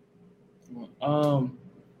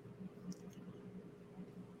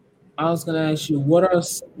 I was gonna ask you what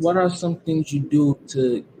are some things you do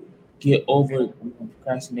to get over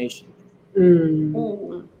procrastination? Mm.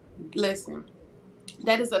 Ooh, listen,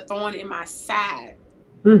 that is a thorn in my side.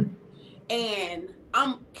 Mm. And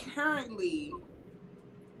I'm currently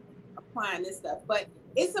applying this stuff, but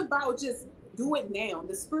it's about just do it now.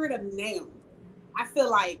 The spirit of now. I feel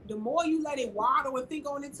like the more you let it waddle and think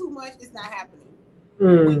on it too much, it's not happening.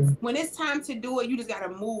 Mm. When it's time to do it, you just gotta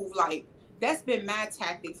move. Like that's been my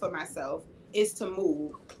tactic for myself is to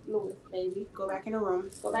move. Louis, baby, go back in the room.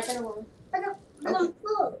 Go back in the room. Okay.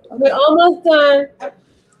 We're almost done.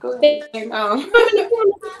 Go ahead. And, Come in the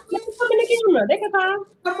camera. Let them come in the camera. They can come.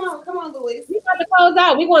 come on, Louis. We about to close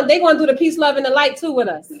out. They gonna do the peace, love, and the light too with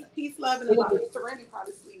us. Peace, love, and the light. Serenity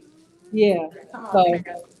probably sleep. Yeah. Come on. So,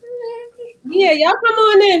 yeah, y'all come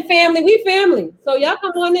on in, family. We family. So y'all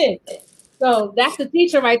come on in. So that's the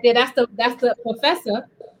teacher right there. That's the professor.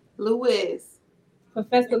 Louis.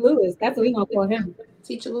 Professor Lewis. That's what we gonna call him.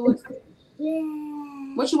 Teacher Louis.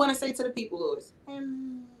 Yeah. What you want to say to the people, Louis?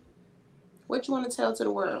 What you want to tell to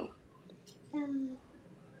the world?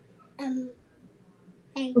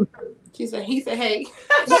 Hey. He said, hey.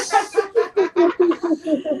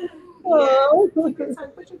 Oh.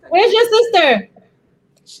 Where's your sister?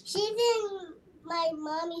 She's in my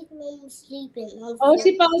mommy's room sleeping. Oh,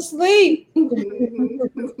 she fell asleep.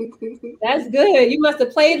 That's good. You must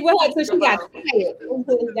have played with her till she got tired.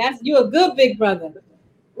 You a good big brother.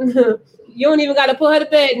 You don't even got to put her to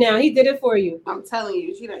bed now. He did it for you. I'm telling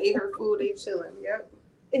you, she done ate her food. They chilling. Yep.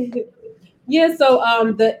 Yeah. So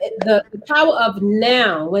the power of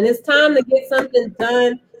now. When it's time to get something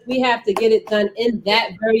done, we have to get it done in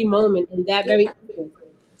that very moment, in that very instant.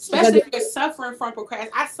 Especially if you're suffering from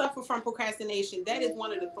procrastination. I suffer from procrastination. That is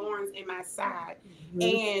one of the thorns in my side. Mm-hmm.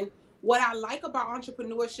 And what I like about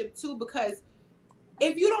entrepreneurship too, because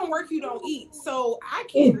if you don't work, you don't eat. So I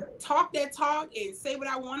can talk that talk and say what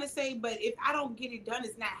I want to say, but if I don't get it done,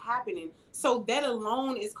 it's not happening. So that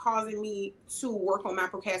alone is causing me to work on my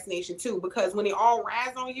procrastination too, because when it all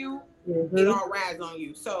rides on you, it all rides on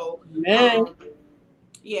you. So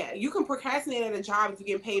yeah, you can procrastinate at a job if you're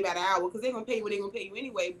getting paid by the hour because they're going to pay you what they're going to pay you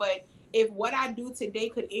anyway. But if what I do today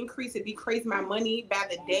could increase or decrease my money by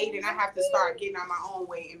the day, then I have to start getting on my own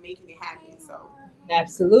way and making it happen. So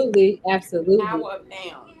absolutely. Power of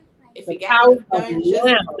now. If the you got it done, just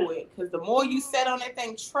now. do it. Because the more you set on that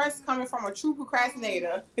thing, trust coming from a true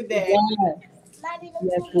procrastinator. That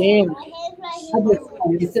Yes, ma'am.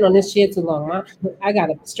 I just sit on this chair too long. I got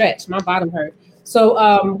to stretch. My bottom hurt. So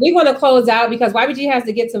we're going to close out because YBG has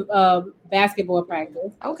to get to basketball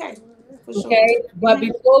practice. Okay. Okay. Sure. But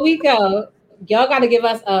before we go, y'all got to give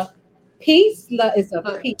us a peace. It's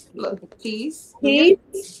a peace.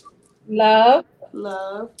 Peace. Love.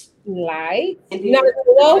 Light. And you know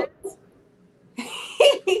what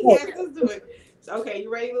yes, let's do it. Okay,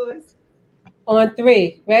 you ready, Louis? On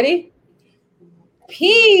 3. Ready?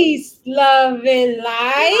 Peace, love, and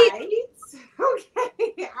light.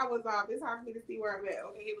 Okay, I was off. It's hard for me to see where I'm at.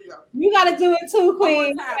 Okay, here we go. You got to do it too,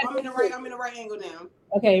 Queen. I'm in the right angle now.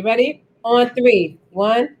 Okay, ready? On 3.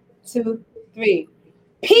 1, 2, 3.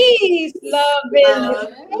 Peace, love, and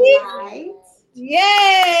light.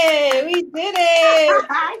 Yay! We did it.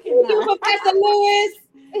 Thank you, Professor Lewis.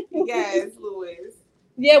 Yes, Lewis.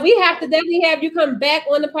 Yeah, we have to definitely have you come back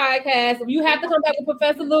on the podcast. You have to come back with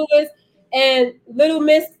Professor Lewis and little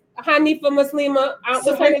Miss Hanifa Muslima.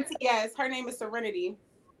 Serenity, yes. Her name is Serenity.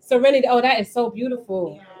 Serenity. Oh, that is so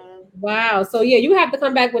beautiful. Yeah. Wow. So yeah, you have to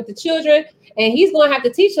come back with the children, and he's going to have to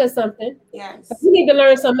teach us something. Yes. So we need to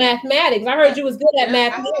learn some mathematics. I heard you was good at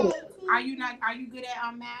mathematics. Are you good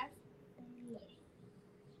at math?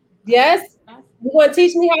 Yes. You want to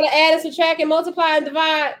teach me how to add and subtract and multiply and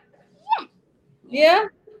divide? Yeah.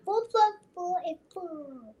 4 plus 4 is 4.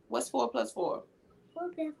 What's 4 plus 4? 4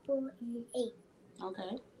 plus 4 is 8.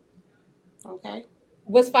 Okay.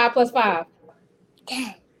 What's 5 plus 5?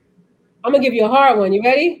 10. I'm gonna give you a hard one. You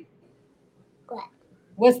ready? What?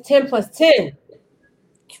 What's 10 plus 10?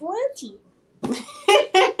 20. He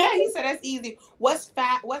said that's easy. What's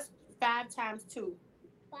 5 times 2?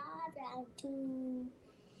 5 times 2.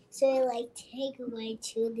 So take away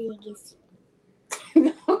 2, then it gets.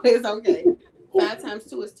 No, it's okay. 5 times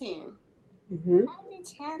 2 is 10. Mm-hmm. How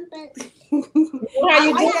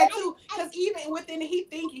you do that too? Because even within he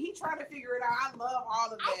trying to figure it out. I love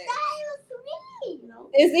all of that. I thought it was 3. No.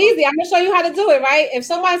 It's easy. I'm gonna show you how to do it. Right? If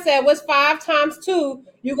somebody said, "What's 5 times 2?"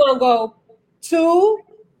 You're gonna go 2,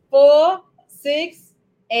 4, 6,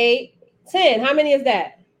 8, 10. How many is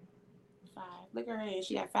that? 5. Look at her hand.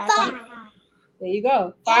 She got 5. There you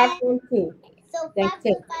go. 5 times 2. So 5 plus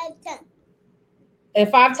 5 is 10. And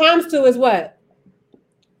 5 times 2 is what?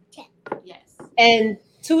 10. And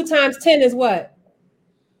 2 times 10 is what?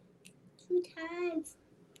 2 times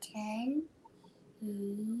 10.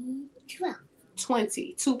 12.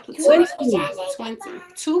 20. 2 plus 20. 20.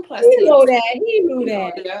 2 plus He 10. knew that. He knew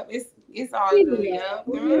that. Yep. It's all He good. knew Yep. that.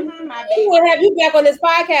 My We're baby. gonna have you back on this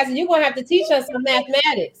podcast, and you're gonna have to teach us some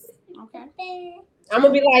mathematics. Okay. I'm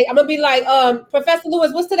gonna be like, Professor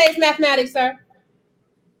Lewis, what's today's mathematics, sir?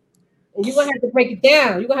 And you're gonna have to break it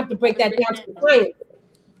down. You're gonna have to break that down to the science.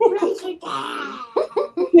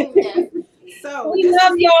 So We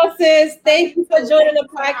love y'all, sis. Thank you for joining the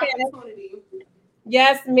podcast. Opportunity.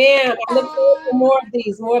 Yes, ma'am. I look forward to more of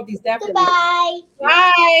these, definitely. Goodbye.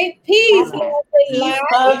 Bye. Peace. Peace,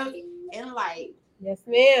 love, and light. Yes,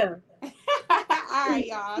 ma'am. All right,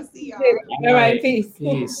 y'all. See y'all. All right, peace.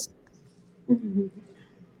 Peace.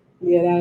 Yeah, that